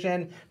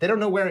communication. They don't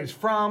know where he's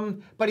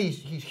from, but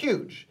he's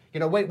huge, you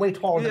know, way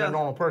taller than a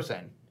normal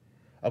person.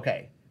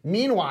 Okay.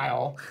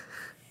 Meanwhile,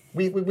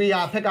 we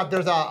pick up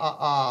there's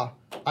a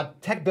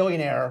tech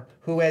billionaire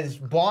who has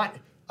bought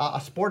a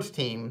sports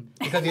team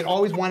because he'd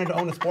always wanted to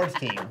own a sports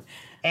team.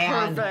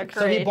 And Perfect.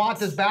 so he Great. bought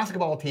this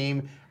basketball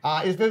team.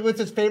 It's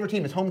his favorite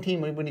team, his home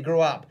team when he grew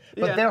up.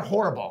 But Yeah. they're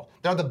horrible.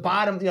 They're the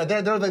bottom. You know,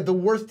 they're like the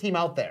worst team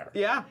out there.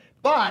 Yeah.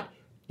 But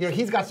you know,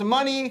 he's got some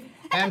money,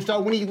 and so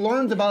when he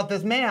learns about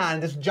this man,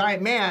 this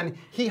giant man,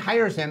 he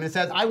hires him and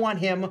says, "I want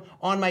him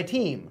on my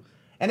team."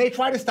 And they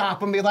try to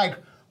stop him, be like,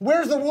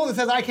 "Where's the rule that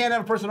says I can't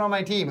have a person on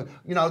my team?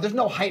 You know, there's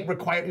no height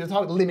required. There's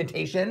no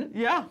limitation."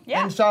 Yeah.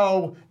 Yeah. And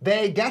so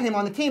they get him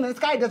on the team, and this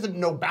guy doesn't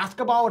know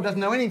basketball or doesn't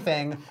know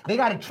anything. They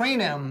got to train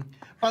him.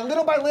 But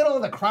little by little,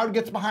 the crowd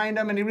gets behind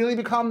him, and he really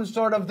becomes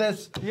sort of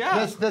this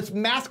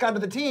mascot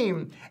of the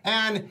team.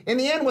 And in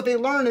the end, what they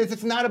learn is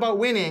it's not about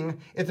winning.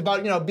 It's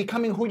about, you know,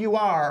 becoming who you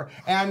are.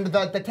 And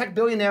the tech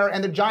billionaire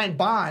and the giant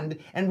bond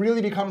and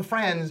really become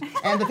friends.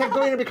 And the tech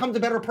billionaire becomes a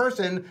better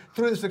person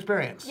through this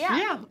experience. Yeah.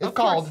 Yeah. It's of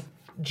called course.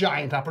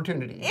 Giant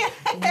Opportunity.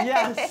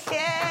 Yes.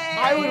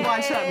 I would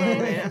watch that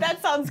movie.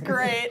 That sounds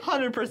great.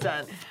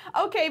 100%.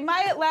 Okay,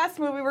 my last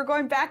movie, we're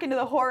going back into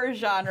the horror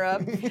genre,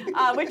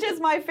 which is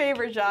my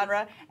favorite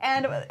genre.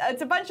 And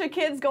it's a bunch of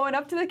kids going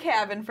up to the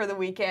cabin for the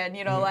weekend,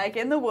 you know, like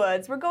in the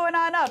woods. We're going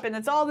on up, and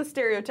it's all the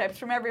stereotypes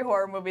from every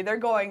horror movie. They're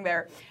going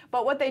there.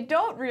 But what they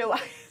don't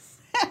realize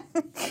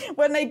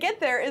when they get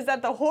there is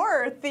that the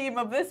horror theme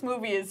of this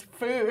movie is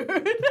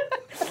food.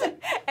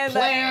 And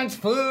Plants,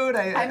 food.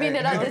 I mean,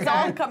 it's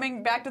all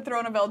coming back to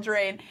Throne of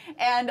Eldraine.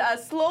 And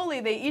slowly,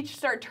 they each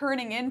start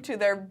turning into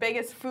their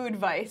biggest food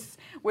vice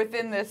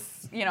within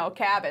this, you know,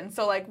 cabin.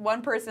 So, like,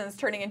 one person's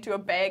turning into a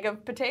bag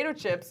of potato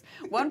chips.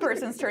 One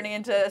person's turning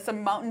into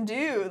some Mountain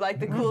Dew, like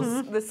the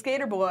cool, the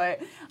skater boy.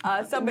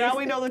 Now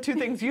we know the two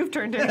things you've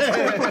turned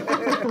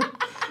into.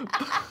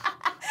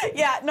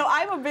 Yeah, no,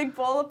 I'm a big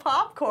bowl of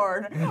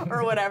popcorn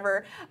or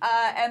whatever,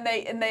 and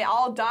they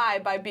all die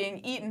by being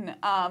eaten,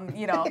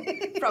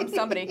 from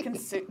somebody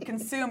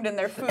consumed in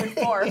their food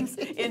forms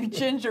in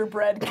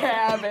gingerbread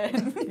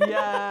cabin.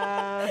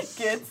 Yes.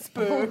 Get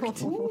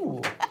spooked.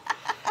 Ooh.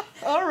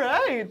 All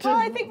right. Well,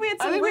 I think we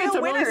had some real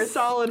really winners.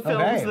 solid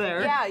films Okay.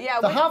 there. Yeah.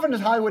 So how often does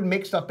Hollywood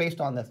make stuff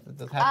based on this?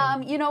 Does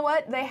happen? You know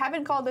what? They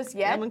haven't called us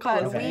yet, haven't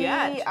called but us we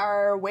yet.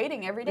 are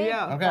waiting every day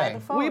Yeah. by Okay. the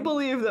phone. We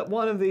believe that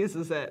one of these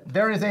is it.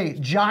 There is a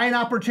giant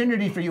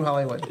opportunity for you,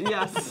 Hollywood.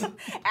 Yes.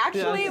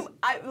 Actually, Yes.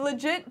 I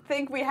legit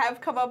think we have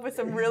come up with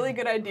some really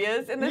good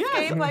ideas in this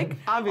Yes, game. Like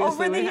obviously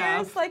over the we years,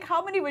 have. like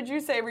how many would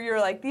you say where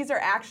you're like, these are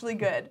actually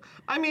good?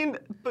 I mean,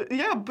 but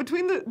yeah,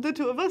 between the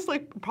two of us,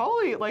 like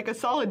probably like a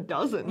solid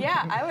dozen.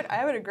 Yeah,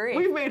 I would agree.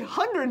 We've made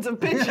hundreds of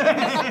pitches.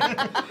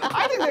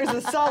 I think there's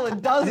a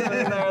solid dozen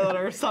in there that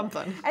are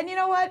something. And you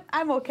know what?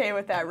 I'm okay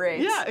with that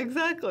rate. Yeah,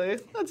 exactly.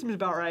 That seems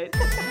about right.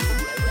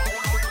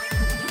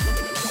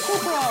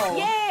 Pro.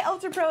 Yay!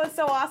 Ultra Pro is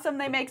so awesome.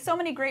 They make so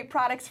many great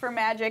products for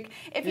Magic.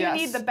 If you Yes.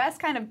 need the best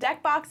kind of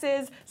deck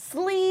boxes,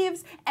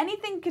 sleeves,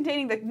 anything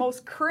containing the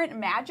most current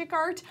Magic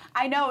art.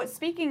 I know,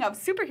 speaking of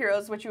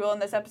superheroes, which you will in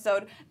this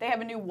episode, they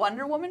have a new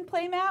Wonder Woman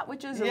playmat,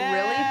 which is Yeah.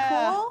 really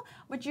cool,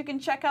 which you can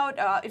check out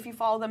if you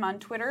follow them on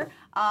Twitter.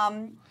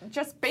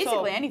 Just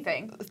basically So-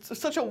 anything. It's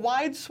such a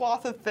wide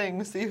swath of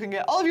things that you can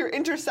get all of your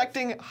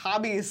intersecting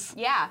hobbies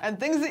Yeah. and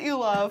things that you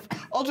love.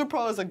 Ultra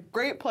Pro is a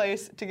great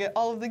place to get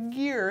all of the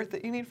gear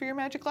that you need for your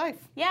Magic life.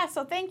 Yeah,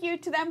 so thank you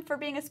to them for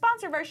being a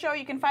sponsor of our show.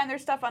 You can find their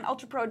stuff on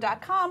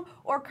ultrapro.com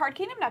or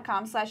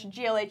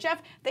cardkingdom.com/GLHF.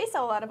 They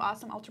sell a lot of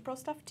awesome Ultra Pro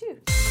stuff too.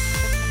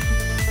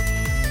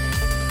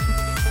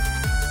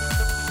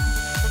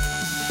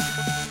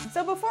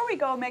 So before we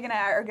go, Megan and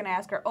I are going to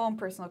ask our own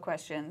personal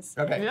questions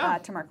Okay. Yeah.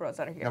 to Mark Rose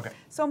that are here. Okay.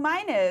 So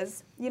mine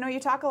is, you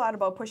talk a lot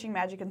about pushing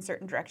Magic in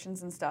certain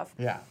directions and stuff.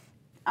 Yeah.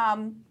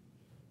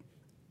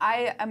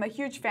 I am a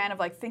huge fan of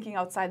like thinking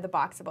outside the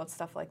box about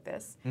stuff like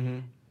this.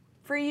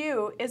 For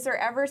you, is there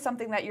ever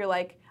something that you're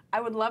like,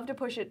 I would love to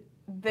push it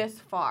this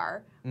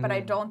far, but I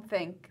don't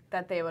think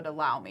that they would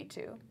allow me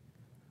to?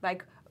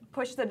 Like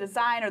push the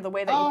design or the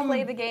way that you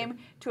play the game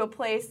to a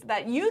place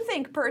that you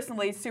think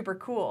personally is super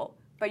cool,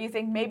 but you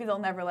think maybe they'll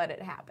never let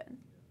it happen.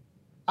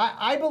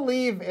 I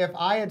believe if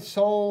I had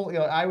soul,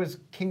 I was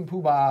King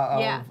Poobah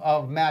Yeah.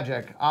 of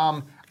Magic.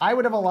 I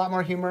would have a lot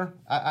more humor.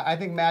 I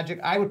think Magic.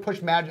 I would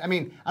push Magic. I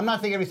mean, I'm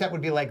not saying every set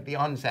would be like the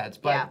unsets,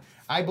 but Yeah.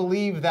 I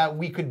believe that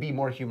we could be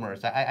more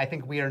humorous. I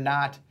think we are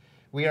not.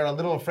 We are a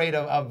little afraid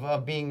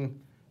of being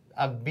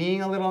a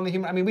little on the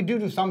humor. I mean, we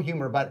do some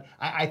humor, but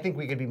I think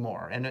we could be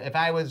more. And if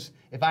I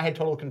had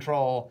total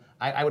control,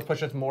 I would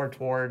push us more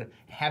toward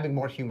having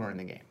more humor in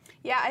the game.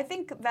 Yeah, I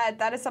think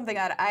that is something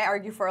that I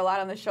argue for a lot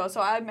on the show,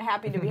 so I'm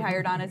happy to be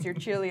hired on as your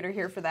cheerleader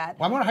here for that.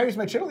 Well, I'm going to hire you as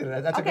my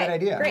cheerleader. That's a great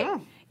idea. Great.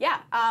 Yeah,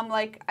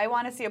 like I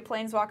want to see a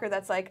planeswalker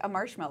that's like a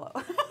marshmallow.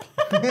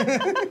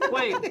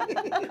 Wait,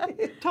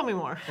 tell me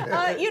more.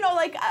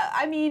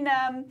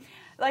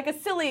 Like a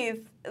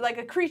silly, like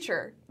a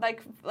creature,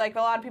 like a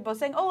lot of people are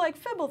saying, oh, like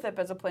Fibblethip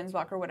as a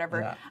planeswalker or whatever.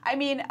 Yeah. I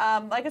mean,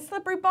 like a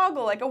slippery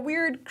boggle, like a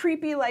weird,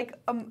 creepy,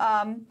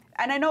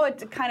 and I know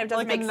it kind of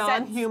doesn't Like a make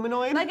sense.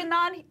 non-humanoid?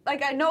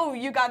 Like I know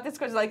you got this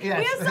question, like, Yes.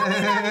 we have so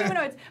many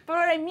non-humanoids. But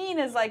what I mean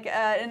is like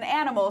an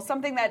animal,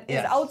 something that is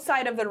Yes.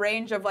 outside of the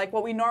range of like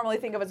what we normally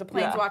think of as a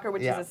planeswalker,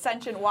 which Yeah. is a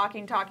sentient,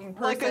 walking, talking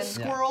person. Like a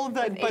squirrel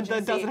that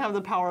agency. doesn't have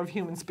the power of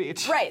human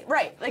speech. Right,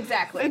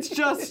 exactly. It's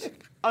just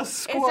a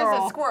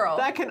squirrel. squirrel.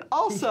 That can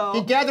also.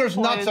 He gathers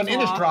nuts on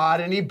planeswalk. Innistrad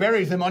and he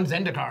buries them on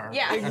Zendikar.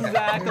 Yeah.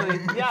 Exactly.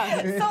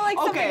 Yeah. So like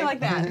something like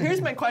that.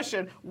 Here's my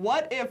question: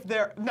 what if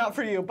there? Not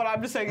for you, but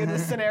I'm just saying in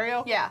this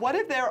scenario. Yeah. What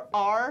if there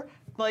are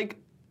like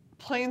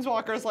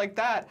planeswalkers like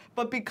that,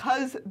 but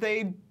because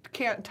they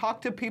can't talk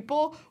to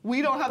people,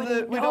 we don't have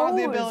the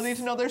ability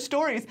to know their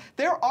stories.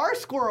 There are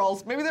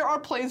squirrels. Maybe there are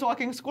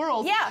planeswalking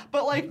squirrels. Yeah.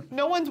 But like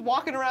no one's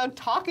walking around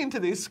talking to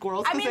these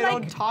squirrels I because mean, they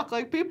like, don't talk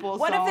like people.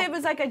 What so. if it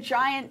was like a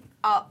giant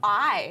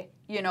eye,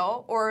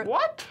 or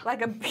What?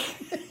 Like a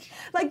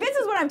like this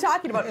is what I'm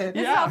talking about. This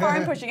is Yeah. how far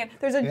I'm pushing it.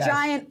 There's a Yes.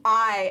 giant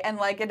eye and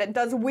like it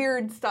does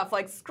weird stuff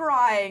like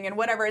scrying and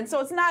whatever. And so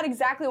it's not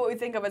exactly what we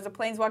think of as a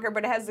planeswalker,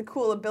 but it has the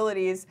cool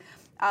abilities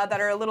that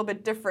are a little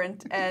bit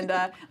different. And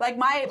like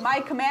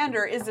my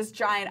commander is this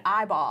giant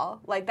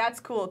eyeball. Like that's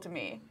cool to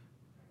me.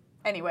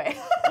 Anyway.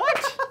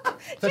 What?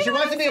 So You she know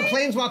wants what to be I'm a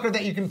planeswalker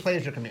that you can play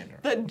as your commander.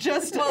 That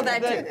just Well,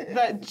 that too.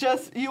 that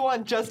just you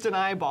want just an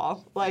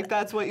eyeball. Like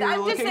that's what you're I'm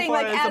just looking saying, for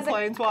like, as as a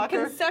planeswalker.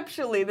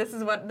 conceptually,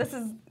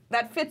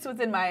 that fits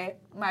within my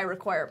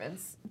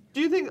requirements. Do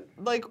you think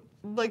like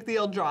the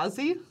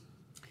Eldrazi?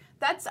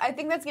 I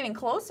think that's getting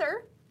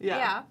closer.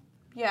 Yeah.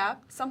 Yeah.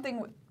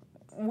 Something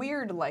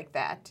weird like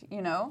that,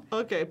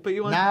 Okay, but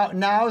you want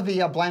Now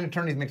the blind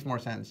attorneys makes more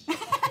sense.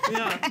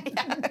 yeah.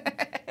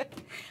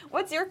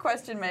 What's your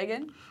question,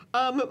 Megan?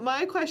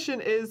 My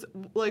question is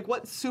like,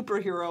 what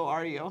superhero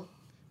are you?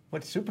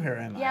 What superhero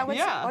am I? Yeah, what's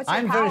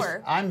Yeah. your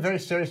power? I'm very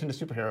serious into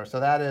superheroes, so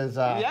that is.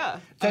 Yeah,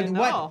 So I what?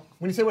 know.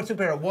 When you say what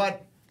superhero,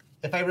 what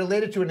if I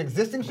related to an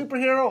existing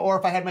superhero or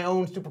if I had my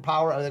own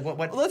superpower. Or like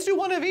what Let's do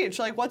one of each.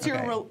 Like, what's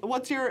Okay.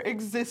 what's your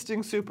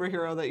existing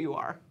superhero that you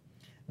are?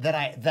 that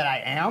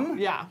I am?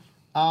 Yeah.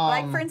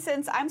 Like, for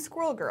instance, I'm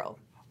Squirrel Girl.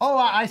 Oh,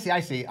 I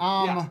see.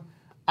 Yeah.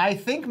 I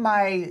think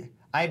I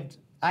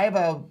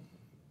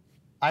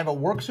have a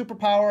work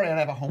superpower and I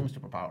have a home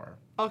superpower.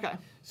 Okay.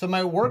 So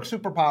my work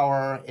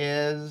superpower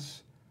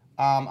is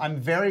I'm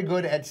very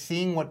good at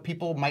seeing what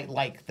people might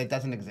like that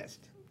doesn't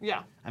exist.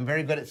 Yeah. I'm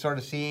very good at sort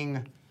of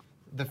seeing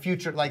the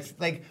future.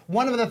 Like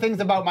one of the things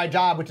about my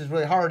job, which is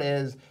really hard,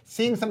 is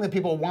seeing something that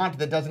people want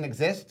that doesn't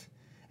exist,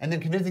 and then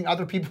convincing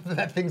other people that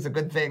that thing's a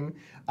good thing.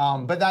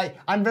 But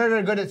I'm very,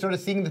 very good at sort of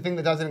seeing the thing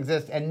that doesn't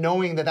exist and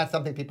knowing that that's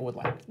something people would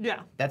like.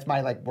 Yeah. That's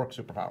my work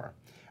superpower.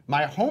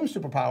 My home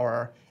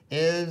superpower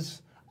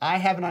is I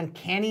have an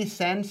uncanny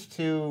sense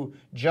to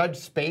judge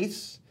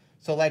space.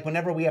 So like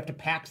whenever we have to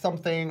pack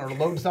something or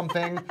load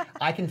something,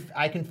 I can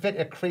fit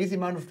a crazy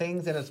amount of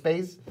things in a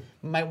space.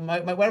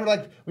 Whenever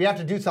like we have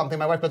to do something,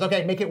 my wife goes,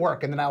 okay, make it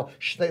work, and then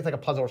it's like a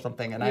puzzle or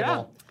something, and I Yeah.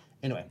 will.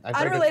 Anyway, I've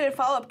very good- Unrelated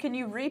follow-up, can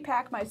you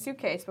repack my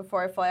suitcase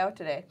before I fly out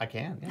today? I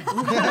can.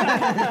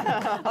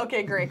 Yeah.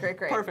 Okay, great.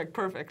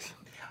 Perfect.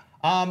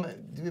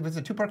 It was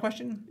a two-part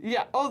question.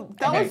 Yeah. Oh,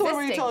 that Okay. was the one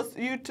where you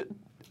Existing. tell us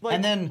like.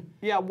 And then-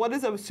 Yeah. What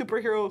is a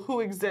superhero who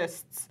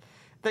exists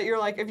that you're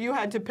like, if you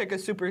had to pick a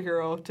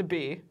superhero to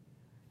be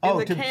in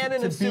the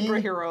canon of be-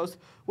 superheroes,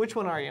 which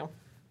one are you?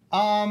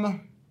 I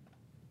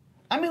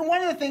mean,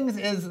 one of the things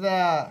is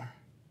that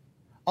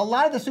a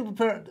lot of the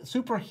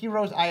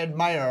superheroes I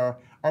admire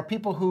are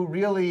people who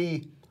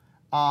really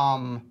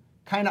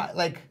kind of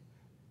like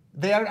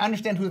they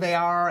understand who they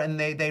are and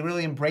they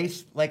really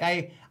embrace. Like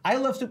I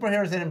love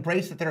superheroes that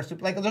embrace that they're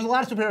super. Like there's a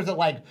lot of superheroes that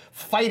like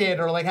fight it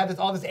or like have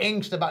all this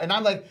angst about. And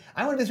I'm like,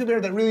 I want to be a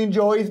superhero that really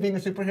enjoys being a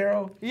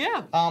superhero.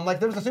 Yeah. Like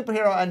there was a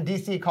superhero on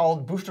DC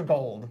called Booster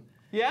Gold.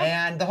 Yeah.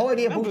 And the whole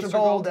idea of I know Booster Booster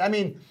Gold, Gold. I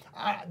mean,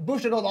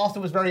 Booster Gold also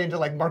was very into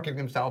like marketing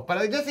himself,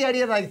 but just the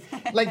idea of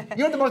like you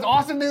know what the most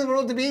awesome thing in the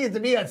world to be is to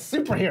be a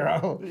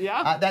superhero.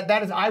 Yeah.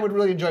 That is I would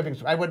really enjoy being.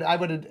 I would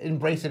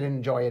embrace it and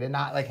enjoy it and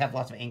not like have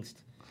lots of angst.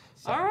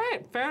 So. All right.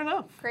 Fair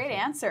enough. Great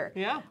answer.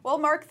 Yeah. Well,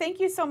 Mark, thank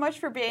you so much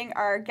for being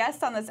our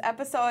guest on this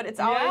episode.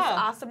 It's always Yeah.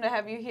 awesome to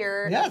have you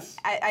here. Yes.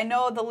 I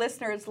know the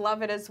listeners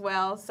love it as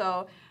well.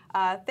 So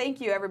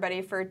thank you,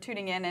 everybody, for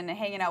tuning in and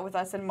hanging out with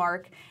us and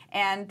Mark.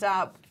 And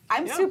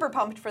I'm Yeah. super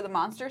pumped for the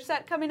monster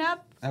set coming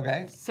up.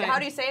 Okay. Same. How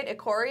do you say it?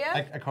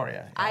 Ikoria?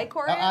 Ikoria.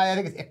 Ikoria? I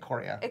think it's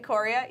Ikoria.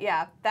 Ikoria,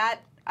 yeah. That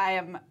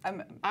I'm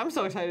I'm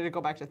so excited to go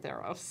back to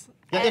Theros.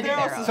 Yeah, And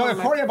yeah. Theros is So one of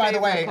my Ikoria, by the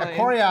way, favorite planes.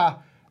 Ikoria,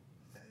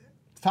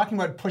 talking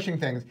about pushing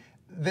things,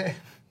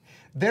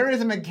 there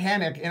is a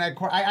mechanic in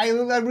Ikoria.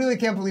 I really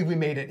can't believe we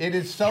made it. It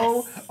is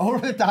so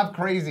over the top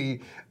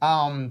crazy.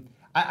 I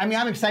mean,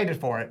 I'm excited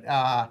for it.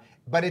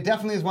 But it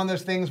definitely is one of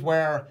those things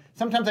where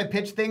sometimes I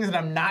pitch things and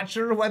I'm not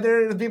sure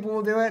whether the people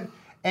will do it.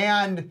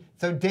 And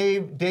so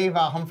Dave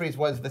Humphreys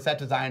was the set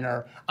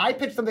designer. I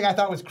pitched something I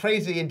thought was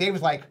crazy, and Dave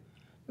was like,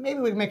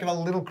 maybe we can make it a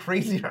little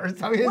crazier.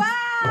 So it's,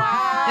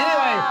 Wow!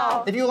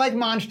 Anyway, if you like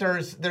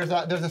monsters, there's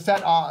a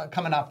set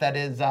coming up that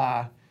is,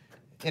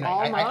 you know,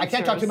 All I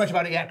can't talk too monsters. much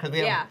about it yet because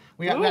we Yeah.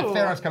 got Ooh.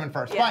 Theros coming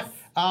first. Yes.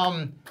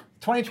 But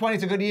 2020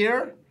 is a good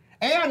year,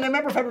 and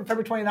remember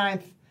February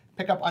 29th.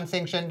 Pick up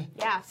Unsanctioned.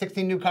 Yeah.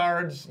 16 new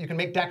cards. You can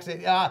make decks,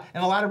 and a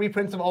lot of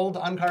reprints of old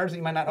uncards that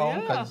you might not own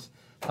Yeah. because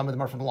some of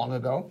them are from long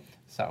ago.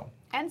 So.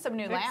 And some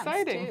new lands,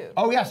 Exciting. too.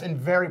 Oh yes, and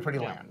very pretty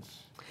lands.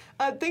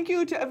 Thank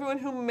you to everyone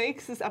who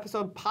makes this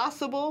episode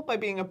possible by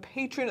being a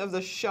patron of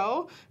the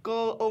show.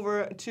 Go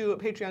over to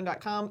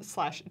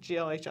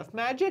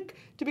patreon.com/glhfmagic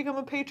to become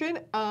a patron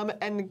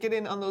and get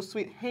in on those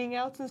sweet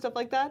hangouts and stuff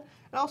like that.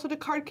 And also to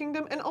Card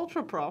Kingdom and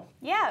Ultra Pro.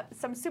 Yeah,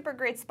 some super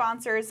great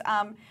sponsors.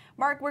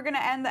 Mark, we're going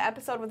to end the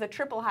episode with a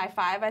triple high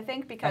five, I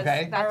think, because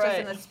Okay. that's All just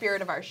in right. the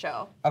spirit of our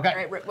show. Okay. All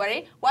right,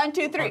 ready? 1,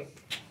 2, 3.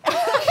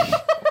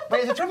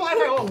 Wait, is it triple high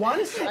five all at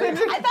once? I thought we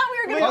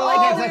were going to Oh, like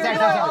okay, we were sorry.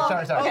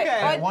 gonna- Sorry. Okay.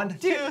 All right, 1,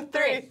 2,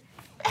 3.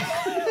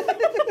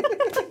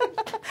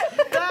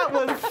 That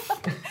was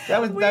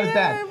That was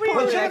bad. we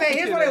Well, really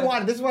here's what I executed.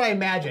 wanted. This is what I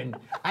imagined.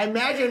 I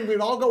imagined we'd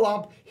all go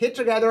up, hit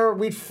together,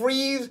 we'd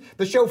freeze,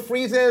 the show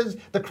freezes,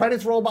 the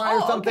credits roll by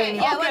or Oh, something. okay,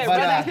 yeah, okay,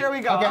 let's ready? Here we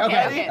go. Okay,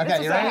 Okay, okay. this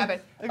is you what ready?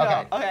 happened. Go.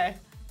 Okay. Okay.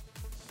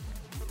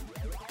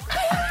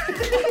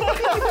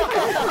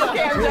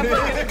 Okay, I'm definitely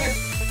going to do